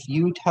 So if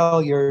you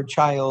tell your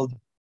child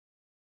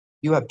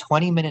you have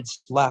 20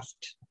 minutes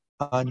left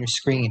on your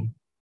screen,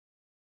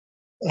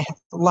 a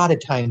lot of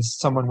times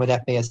someone with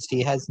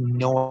FASD has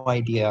no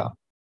idea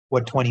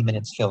what 20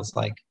 minutes feels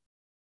like.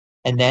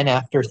 And then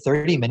after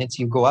 30 minutes,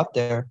 you go up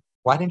there,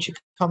 why didn't you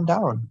come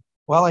down?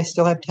 Well, I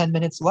still have 10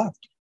 minutes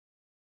left.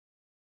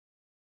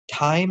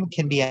 Time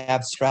can be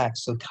abstract.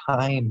 So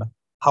time,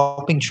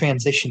 helping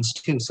transitions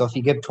too. So if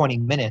you give 20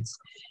 minutes,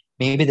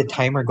 maybe the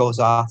timer goes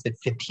off at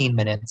 15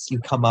 minutes. You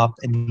come up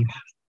and you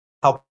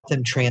help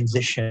them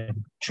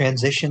transition.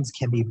 Transitions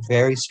can be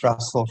very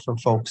stressful for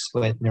folks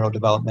with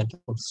neurodevelopmental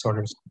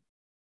disorders.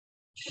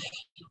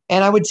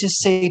 And I would just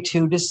say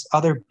too, just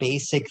other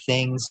basic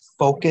things,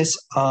 focus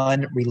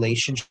on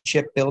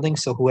relationship building.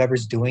 So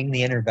whoever's doing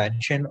the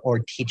intervention or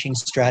teaching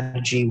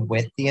strategy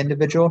with the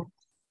individual,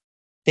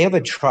 they have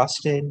a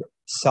trusted,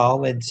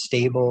 solid,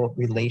 stable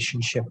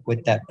relationship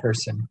with that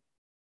person.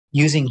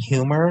 Using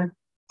humor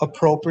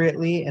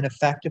appropriately and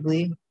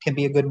effectively can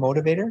be a good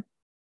motivator.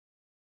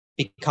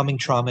 Becoming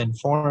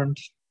trauma-informed,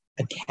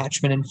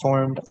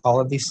 attachment-informed,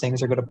 all of these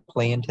things are going to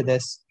play into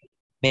this.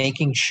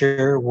 Making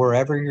sure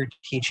wherever you're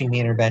teaching the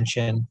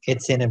intervention,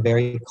 it's in a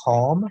very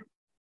calm,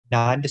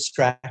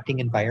 non-distracting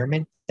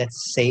environment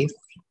that's safe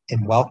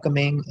and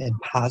welcoming and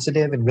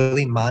positive, and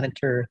really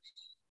monitor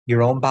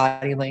your own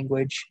body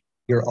language,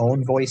 your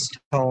own voice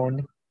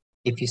tone.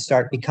 If you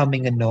start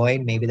becoming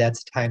annoyed, maybe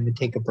that's time to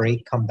take a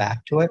break, come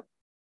back to it.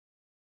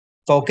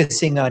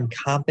 Focusing on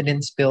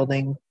confidence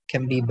building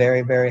can be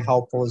very, very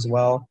helpful as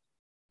well.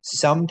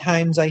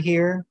 Sometimes I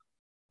hear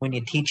when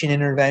you teach an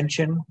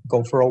intervention,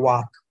 go for a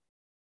walk.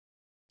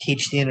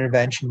 Teach the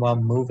intervention while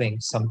moving.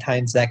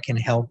 Sometimes that can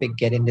help it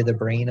get into the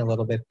brain a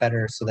little bit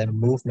better. So then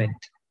movement.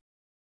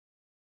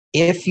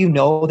 If you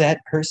know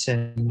that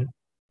person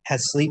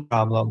has sleep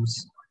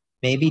problems,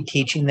 maybe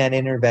teaching that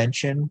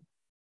intervention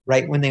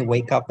right when they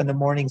wake up in the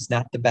morning is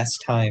not the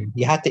best time.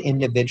 You have to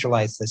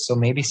individualize this. So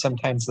maybe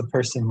sometimes the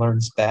person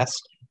learns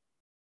best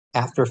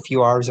after a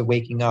few hours of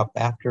waking up,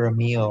 after a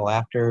meal,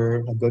 after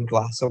a good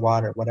glass of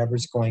water,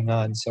 whatever's going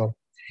on. So,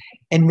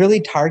 and really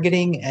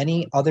targeting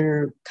any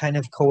other kind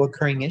of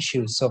co-occurring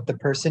issues. So if the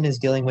person is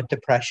dealing with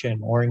depression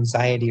or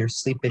anxiety or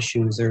sleep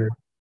issues or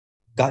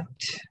gut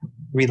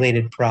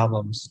related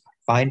problems,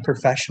 find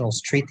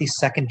professionals, treat these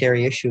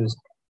secondary issues.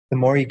 The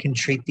more you can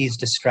treat these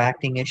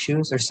distracting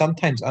issues or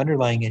sometimes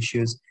underlying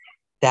issues,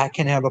 that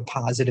can have a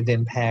positive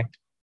impact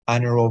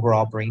on your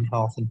overall brain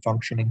health and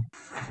functioning.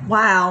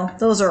 Wow,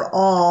 those are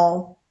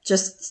all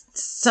just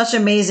such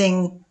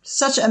amazing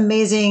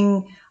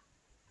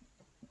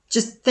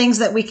just things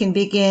that we can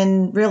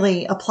begin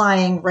really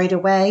applying right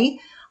away.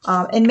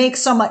 It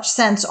makes so much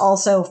sense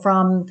also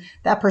from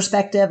that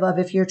perspective of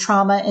if you're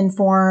trauma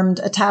informed,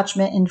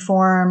 attachment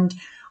informed,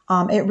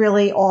 it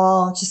really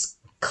all just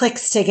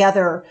clicks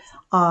together.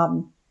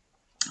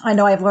 I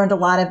know I've learned a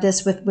lot of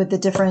this with the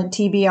different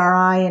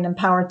TBRI and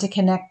Empowered to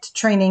Connect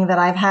training that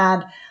I've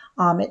had.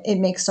 It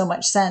makes so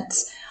much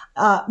sense.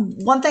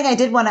 One thing I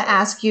did want to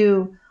ask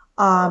you,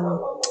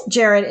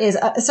 Jared, is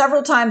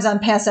several times on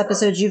past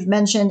episodes, you've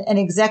mentioned an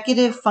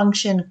executive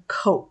function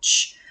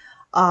coach.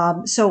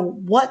 So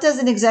what does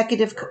an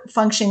executive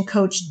function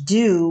coach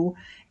do,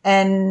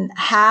 and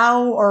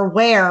how or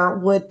where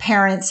would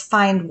parents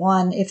find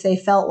one if they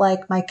felt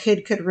like my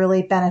kid could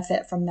really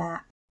benefit from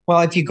that?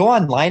 Well, if you go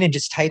online and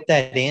just type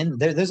that in,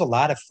 there's a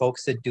lot of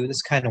folks that do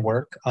this kind of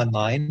work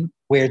online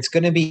where it's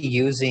going to be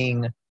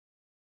using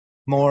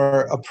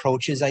more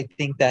approaches, I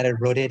think, that are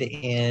rooted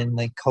in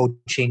like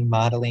coaching,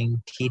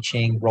 modeling,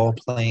 teaching, role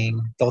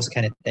playing, those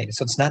kind of things.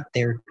 So it's not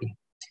therapy.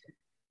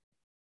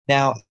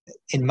 Now,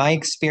 in my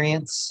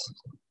experience,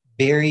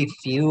 very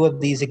few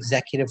of these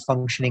executive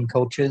functioning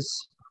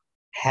coaches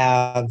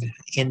have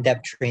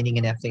in-depth training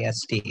in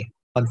FASD,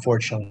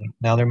 unfortunately.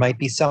 Now, there might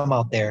be some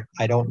out there.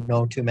 I don't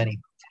know too many.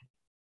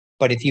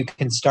 But if you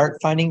can start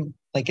finding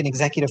like an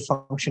executive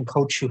function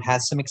coach who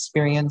has some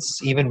experience,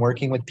 even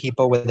working with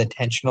people with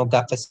attentional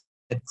deficits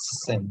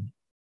and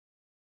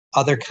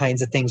other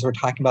kinds of things we're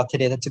talking about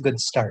today, that's a good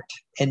start.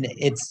 And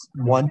it's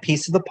one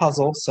piece of the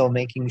puzzle, so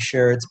making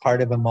sure it's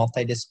part of a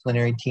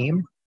multidisciplinary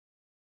team.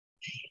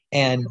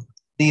 And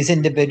these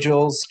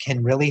individuals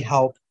can really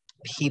help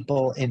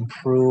people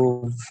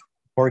improve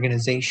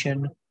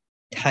organization,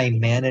 time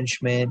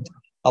management.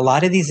 A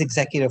lot of these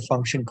executive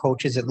function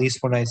coaches, at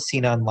least when I've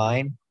seen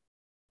online,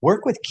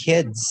 work with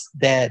kids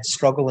that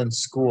struggle in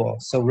school.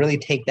 So really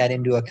take that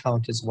into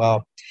account as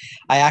well.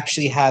 I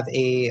actually have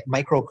a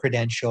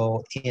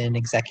micro-credential in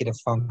executive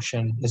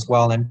function as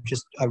well. And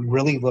I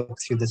really look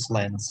through this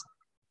lens.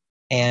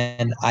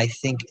 And I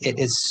think it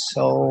is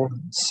so,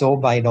 so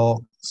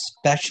vital,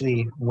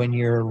 especially when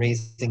you're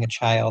raising a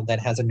child that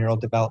has a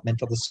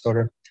neurodevelopmental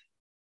disorder,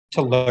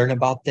 to learn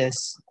about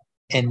this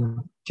and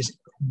just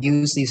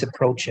use these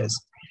approaches.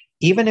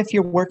 Even if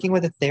you're working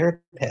with a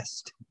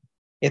therapist,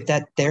 if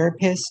that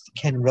therapist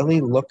can really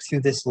look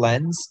through this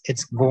lens,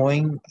 it's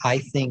going, I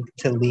think,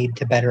 to lead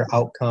to better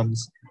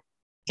outcomes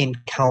in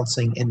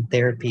counseling and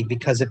therapy.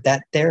 Because if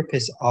that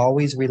therapist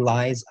always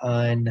relies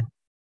on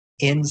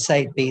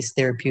insight-based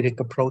therapeutic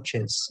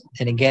approaches,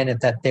 and again, if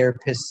that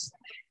therapist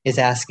is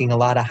asking a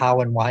lot of how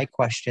and why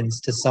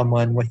questions to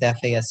someone with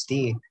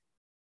FASD,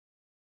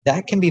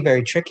 that can be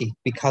very tricky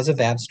because of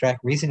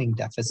abstract reasoning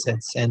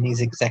deficits and these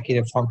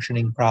executive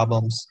functioning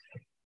problems.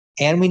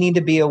 And we need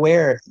to be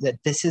aware that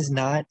this is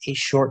not a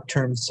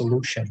short-term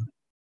solution.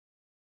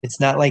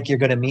 It's not like you're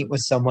going to meet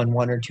with someone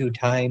 1 or 2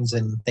 times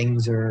and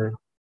things are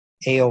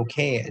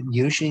A-okay.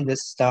 Usually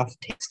this stuff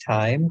takes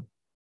time.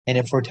 And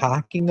if we're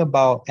talking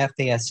about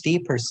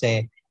FASD per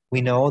se,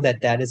 we know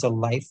that that is a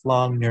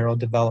lifelong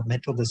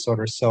neurodevelopmental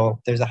disorder. So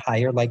there's a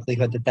higher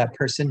likelihood that that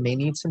person may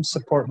need some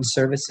support and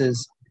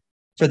services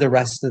for the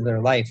rest of their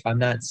life. I'm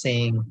not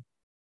saying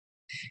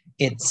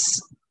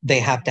they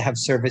have to have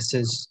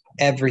services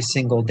every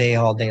single day,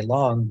 all day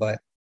long, but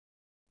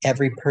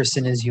every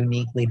person is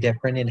uniquely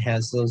different and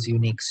has those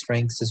unique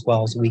strengths as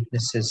well as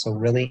weaknesses. So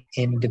really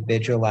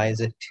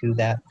individualize it to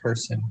that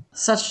person.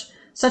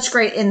 Such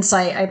great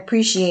insight. I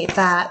appreciate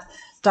that,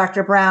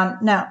 Dr. Brown.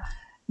 Now,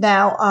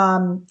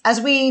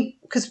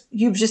 because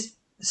you've just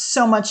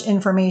so much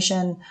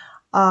information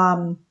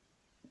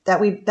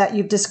that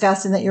you've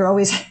discussed and that you're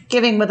always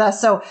giving with us.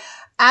 So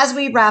as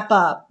we wrap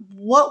up,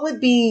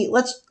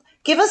 let's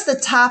give us the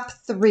top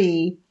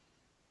 3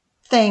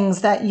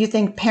 things that you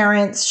think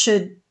parents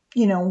should,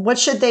 what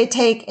should they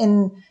take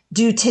and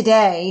do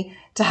today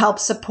to help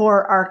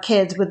support our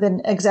kids with an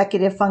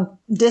executive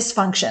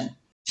dysfunction?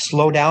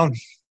 Slow down.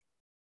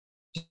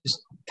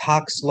 Just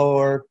talk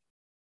slower.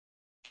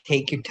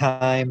 Take your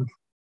time.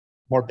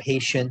 More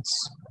patience.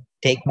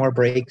 Take more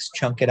breaks.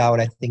 Chunk it out.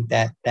 I think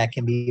that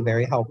can be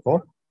very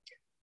helpful.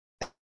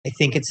 I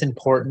think it's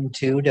important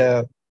too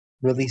to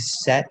really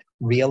set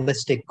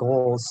realistic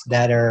goals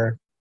that are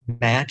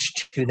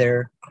matched to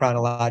their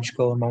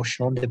chronological,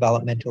 emotional, and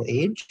developmental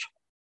age.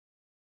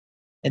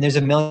 And there's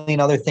a million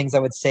other things I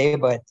would say,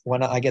 but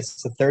I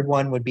guess the third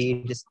one would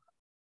be just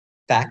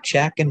fact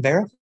check and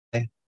verify.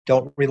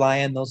 Don't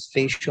rely on those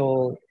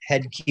facial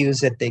head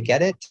cues that they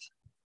get it.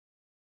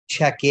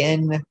 Check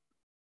in,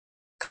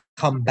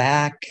 come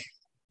back,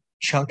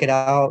 chunk it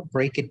out,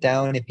 break it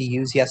down. If you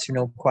use yes or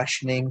no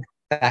questioning,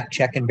 fact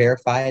check and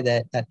verify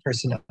that that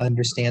person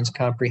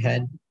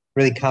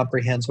really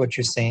comprehends what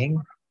you're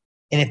saying.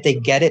 And if they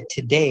get it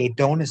today,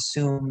 don't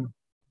assume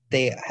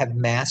they have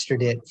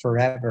mastered it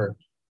forever.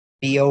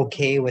 Be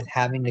okay with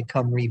having to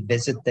come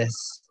revisit this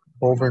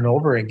over and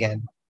over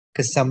again,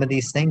 because some of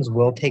these things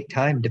will take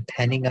time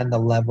depending on the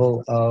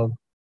level of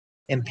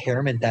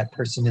impairment that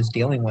person is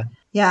dealing with.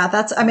 Yeah,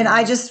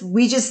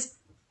 we just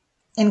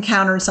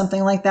encountered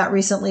something like that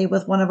recently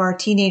with one of our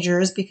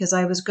teenagers because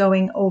I was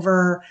going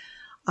over,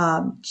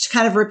 just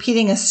kind of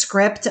repeating a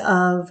script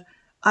of,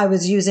 I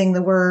was using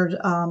the word,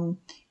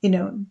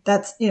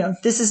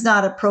 this is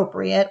not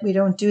appropriate. We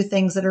don't do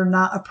things that are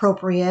not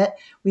appropriate.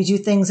 We do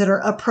things that are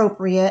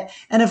appropriate.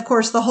 And of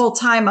course, the whole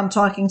time I'm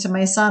talking to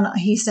my son,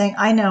 he's saying,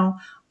 I know.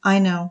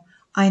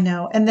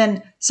 And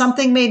then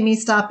something made me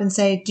stop and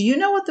say, do you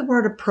know what the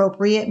word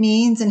appropriate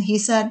means? And he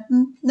said,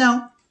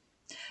 no.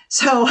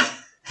 So,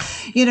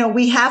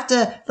 we have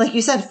to, like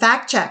you said,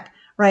 fact check,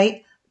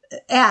 right?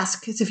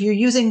 Ask, because if you're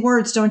using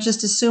words, don't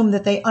just assume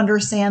that they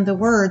understand the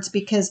words,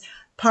 because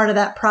part of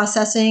that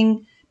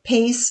processing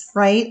pace,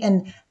 right?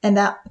 And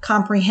that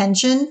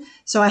comprehension.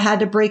 So I had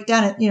to break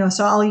down it,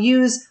 so I'll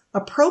use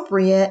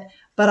appropriate,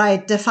 but I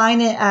define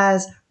it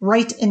as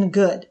right and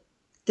good.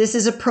 This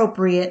is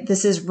appropriate.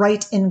 This is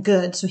right and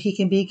good. So he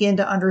can begin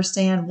to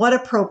understand what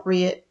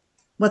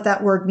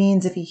that word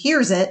means if he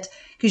hears it,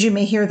 because you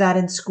may hear that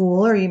in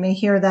school or you may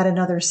hear that in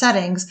other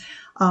settings.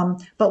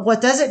 But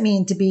what does it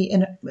mean to be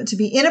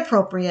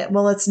inappropriate?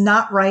 Well, it's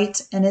not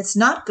right and it's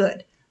not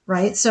good,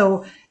 right?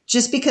 So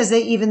just because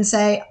they even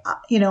say,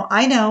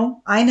 I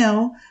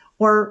know,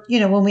 or,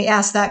 when we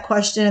ask that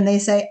question and they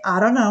say, I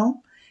don't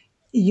know,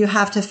 you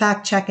have to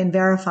fact check and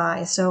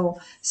verify. So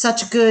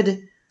such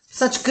good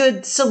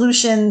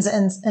solutions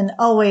and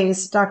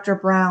always, Dr.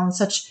 Brown,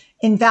 such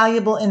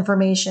invaluable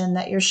information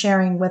that you're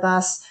sharing with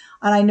us.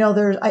 And I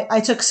know I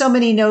took so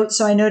many notes,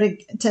 so I know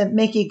to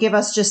make you give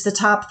us just the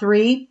top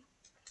 3.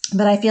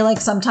 But I feel like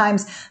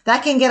sometimes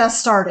that can get us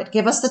started.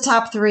 Give us the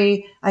top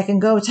 3. I can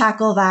go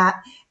tackle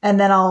that. And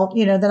then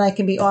then I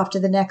can be off to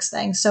the next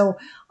thing. So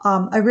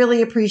I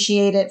really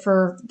appreciate it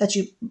that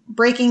you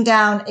breaking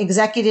down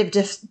executive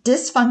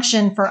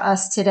dysfunction for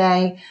us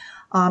today.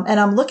 And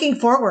I'm looking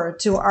forward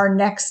to our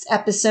next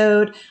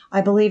episode.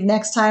 I believe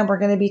next time we're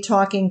going to be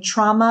talking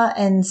trauma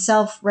and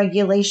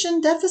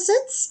self-regulation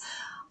deficits.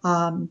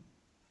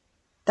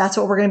 That's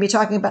what we're going to be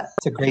talking about.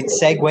 It's a great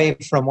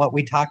segue from what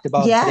we talked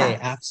about today.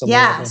 Absolutely.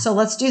 Yeah. So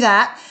let's do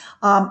that.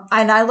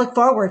 And I look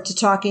forward to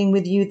talking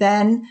with you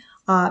then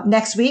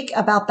next week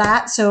about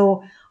that.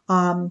 So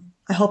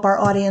I hope our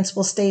audience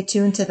will stay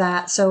tuned to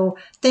that. So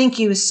thank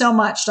you so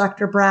much,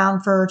 Dr.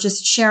 Brown, for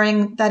just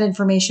sharing that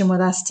information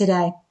with us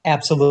today.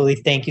 Absolutely.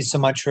 Thank you so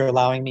much for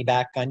allowing me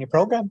back on your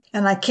program.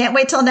 And I can't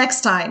wait till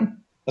next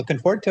time. Looking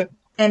forward to it.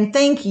 And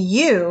thank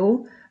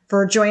you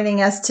for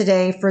joining us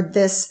today for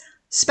this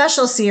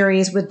special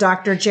series with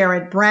Dr.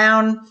 Jared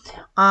Brown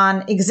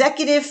on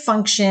executive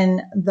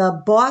function,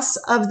 the boss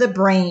of the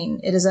brain.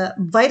 It is a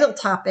vital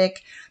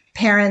topic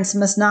parents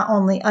must not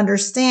only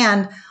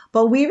understand,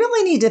 but we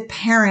really need to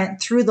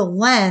parent through the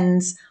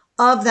lens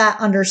of that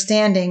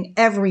understanding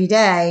every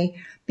day,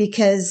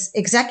 because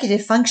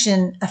executive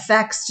function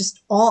affects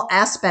just all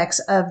aspects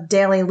of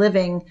daily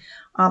living,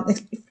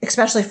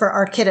 especially for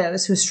our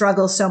kiddos who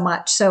struggle so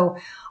much. So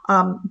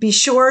be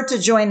sure to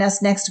join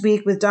us next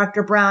week with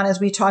Dr. Brown as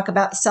we talk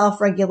about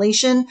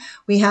self-regulation.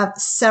 We have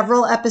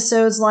several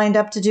episodes lined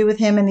up to do with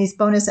him, and these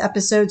bonus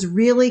episodes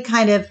really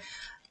kind of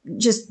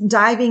just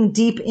diving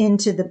deep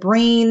into the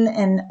brain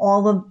and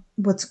all of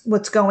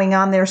what's going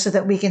on there so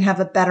that we can have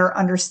a better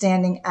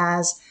understanding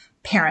as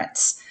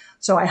parents.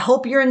 So I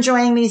hope you're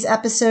enjoying these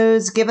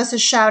episodes. Give us a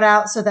shout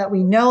out so that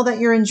we know that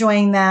you're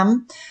enjoying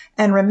them.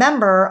 And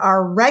remember,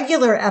 our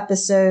regular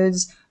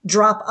episodes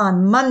drop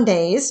on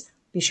Mondays.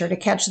 Be sure to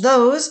catch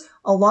those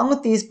along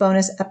with these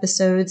bonus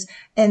episodes.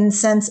 And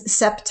since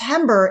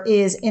September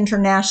is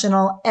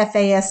International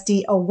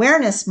FASD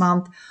Awareness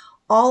Month,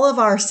 all of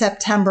our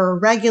September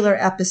regular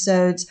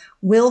episodes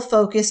will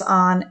focus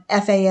on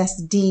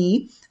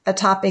FASD, a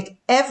topic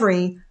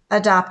every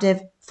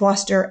adoptive,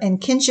 foster, and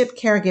kinship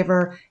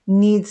caregiver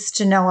needs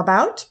to know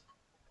about.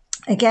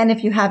 Again,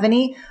 if you have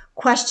any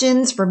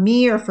questions for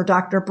me or for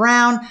Dr.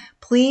 Brown,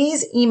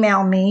 please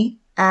email me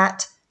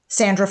at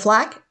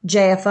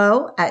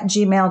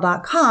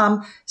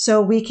sandraflack.jfo@gmail.com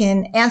so we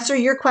can answer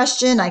your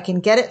question. I can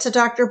get it to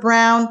Dr.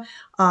 Brown,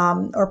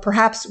 or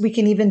perhaps we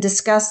can even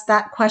discuss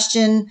that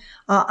question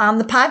on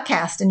the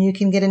podcast and you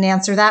can get an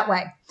answer that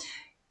way.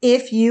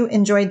 If you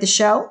enjoyed the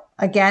show,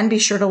 again, be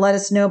sure to let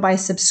us know by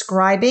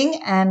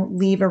subscribing and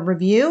leave a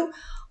review.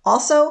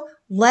 Also,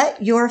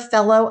 let your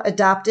fellow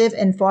adoptive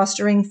and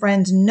fostering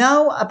friends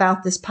know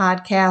about this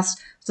podcast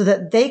so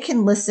that they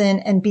can listen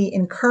and be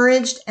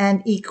encouraged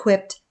and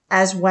equipped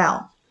as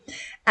well.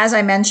 As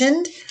I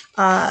mentioned,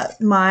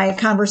 my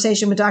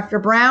conversation with Dr.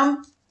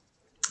 Brown,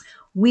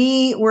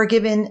 we were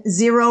given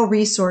 0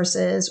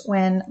 resources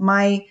when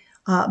my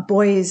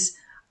boys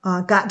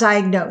got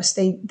diagnosed.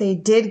 They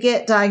did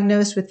get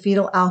diagnosed with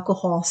fetal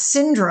alcohol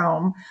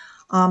syndrome.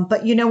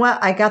 But you know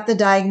what? I got the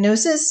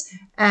diagnosis,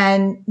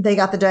 and they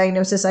got the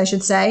diagnosis, I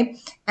should say.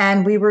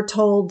 And we were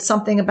told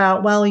something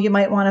about, well, you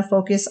might want to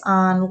focus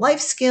on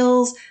life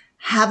skills.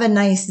 Have a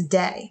nice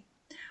day.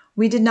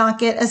 We did not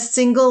get a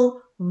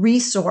single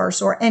resource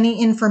or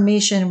any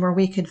information where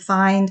we could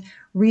find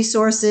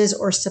resources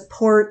or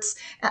supports.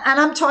 And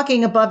I'm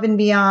talking above and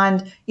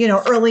beyond,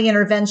 early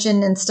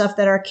intervention and stuff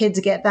that our kids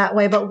get that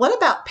way. But what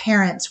about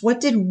parents? What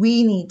did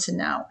we need to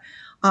know?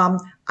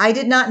 I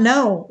did not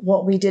know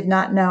what we did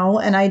not know,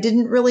 and I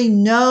didn't really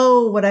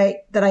know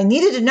that I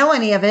needed to know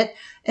any of it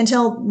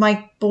until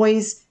my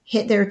boys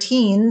hit their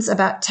teens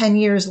about 10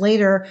 years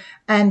later.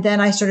 And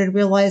then I started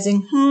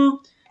realizing,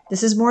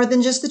 this is more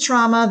than just the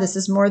trauma. This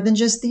is more than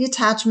just the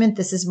attachment.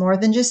 This is more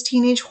than just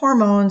teenage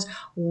hormones.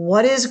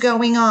 What is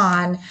going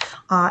on?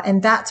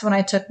 And that's when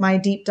I took my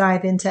deep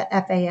dive into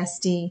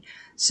FASD.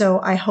 So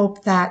I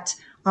hope that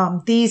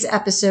these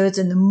episodes,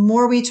 and the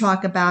more we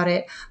talk about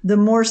it, the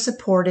more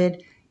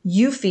supported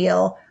you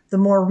feel, the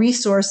more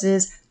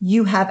resources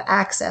you have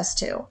access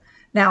to.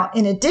 Now,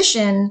 in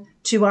addition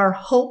to our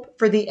Hope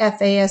for the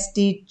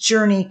FASD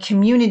Journey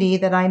community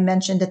that I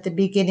mentioned at the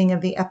beginning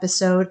of the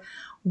episode,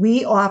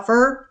 we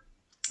offer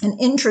an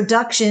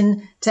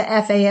introduction to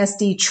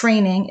FASD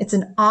training. It's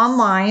an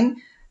online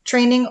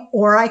training,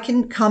 or I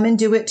can come and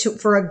do it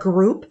for a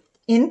group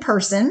in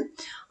person.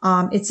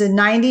 It's a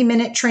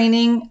 90-minute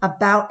training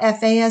about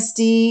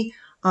FASD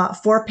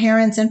for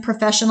parents and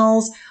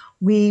professionals.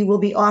 We will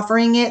be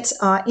offering it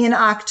in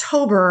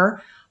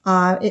October.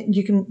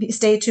 You can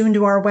stay tuned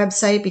to our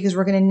website because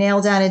we're going to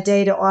nail down a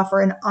day to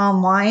offer an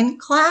online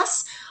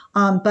class.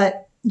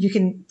 But you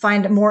can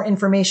find more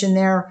information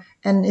there.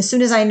 And as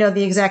soon as I know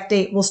the exact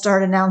date, we'll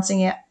start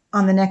announcing it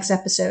on the next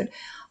episode.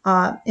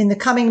 In the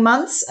coming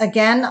months,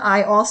 again,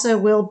 I also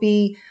will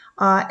be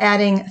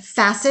adding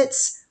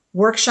Facets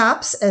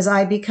workshops as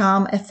I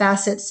become a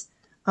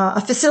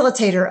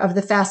facilitator of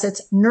the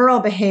Facets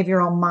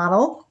neurobehavioral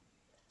model.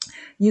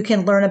 You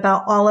can learn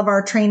about all of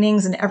our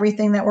trainings and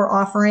everything that we're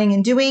offering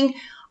and doing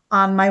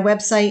on my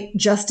website,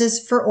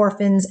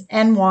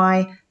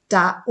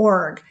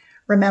 justicefororphansny.org.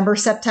 Remember,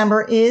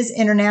 September is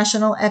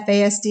International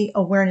FASD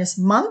Awareness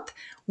Month.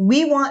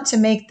 We want to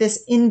make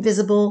this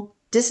invisible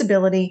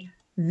disability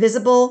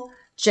visible.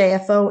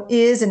 JFO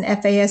is an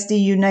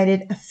FASD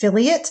United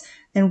affiliate,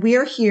 and we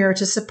are here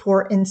to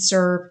support and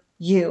serve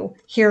you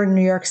here in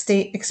New York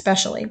State,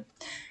 especially.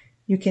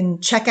 You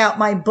can check out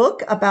my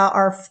book about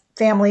our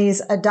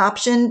family's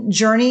adoption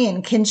journey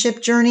and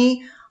kinship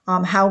journey,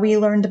 how we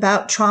learned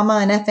about trauma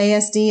and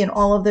FASD and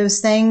all of those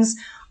things.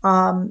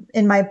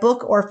 In my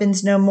book,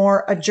 Orphans No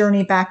More, A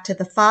Journey Back to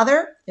the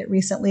Father. It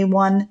recently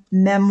won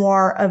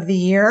Memoir of the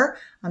Year.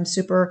 I'm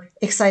super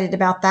excited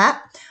about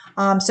that.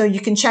 So you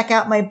can check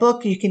out my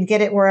book. You can get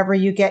it wherever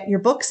you get your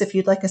books. If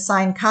you'd like a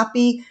signed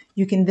copy,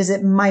 you can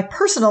visit my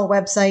personal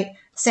website,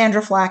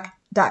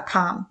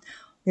 sandraflack.com.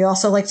 We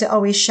also like to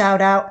always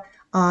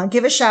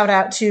give a shout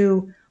out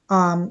to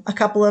a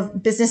couple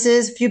of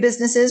businesses, few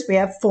businesses. We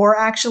have 4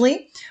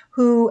 actually,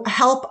 who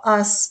help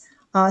us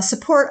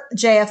support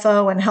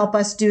JFO and help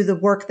us do the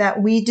work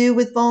that we do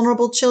with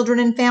vulnerable children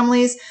and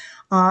families.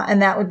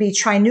 And that would be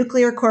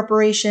Trinuclear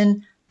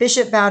Corporation,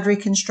 Bishop Boundary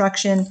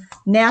Construction,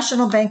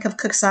 National Bank of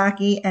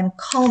Coxsackie, and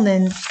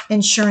Coleman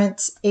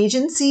Insurance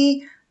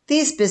Agency.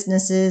 These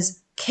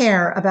businesses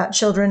care about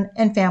children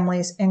and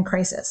families in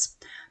crisis.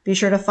 Be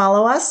sure to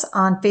follow us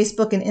on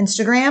Facebook and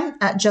Instagram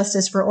at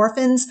Justice for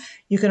Orphans.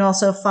 You can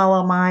also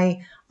follow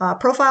my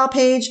profile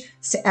page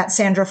at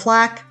Sandra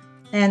Flack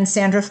and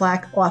Sandra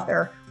Flack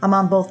Author. I'm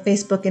on both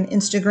Facebook and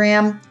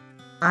Instagram.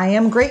 I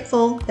am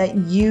grateful that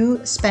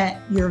you spent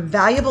your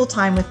valuable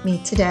time with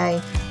me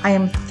today. I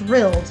am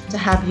thrilled to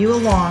have you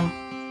along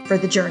for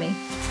the journey.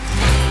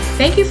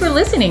 Thank you for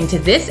listening to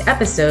this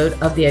episode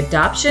of the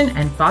Adoption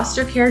and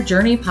Foster Care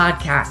Journey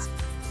podcast,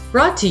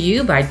 brought to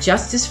you by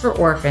Justice for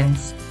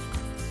Orphans.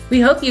 We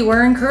hope you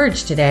were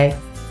encouraged today.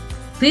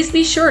 Please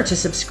be sure to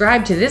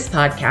subscribe to this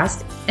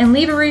podcast and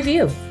leave a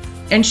review,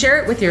 and share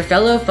it with your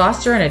fellow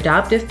foster and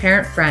adoptive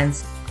parent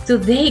friends so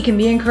they can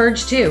be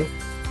encouraged too.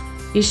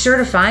 Be sure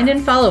to find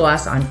and follow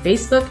us on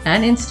Facebook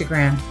and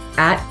Instagram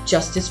at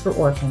Justice for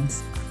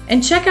Orphans,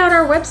 and check out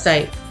our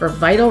website for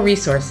vital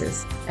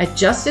resources at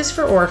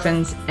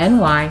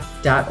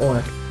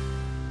justicefororphansny.org.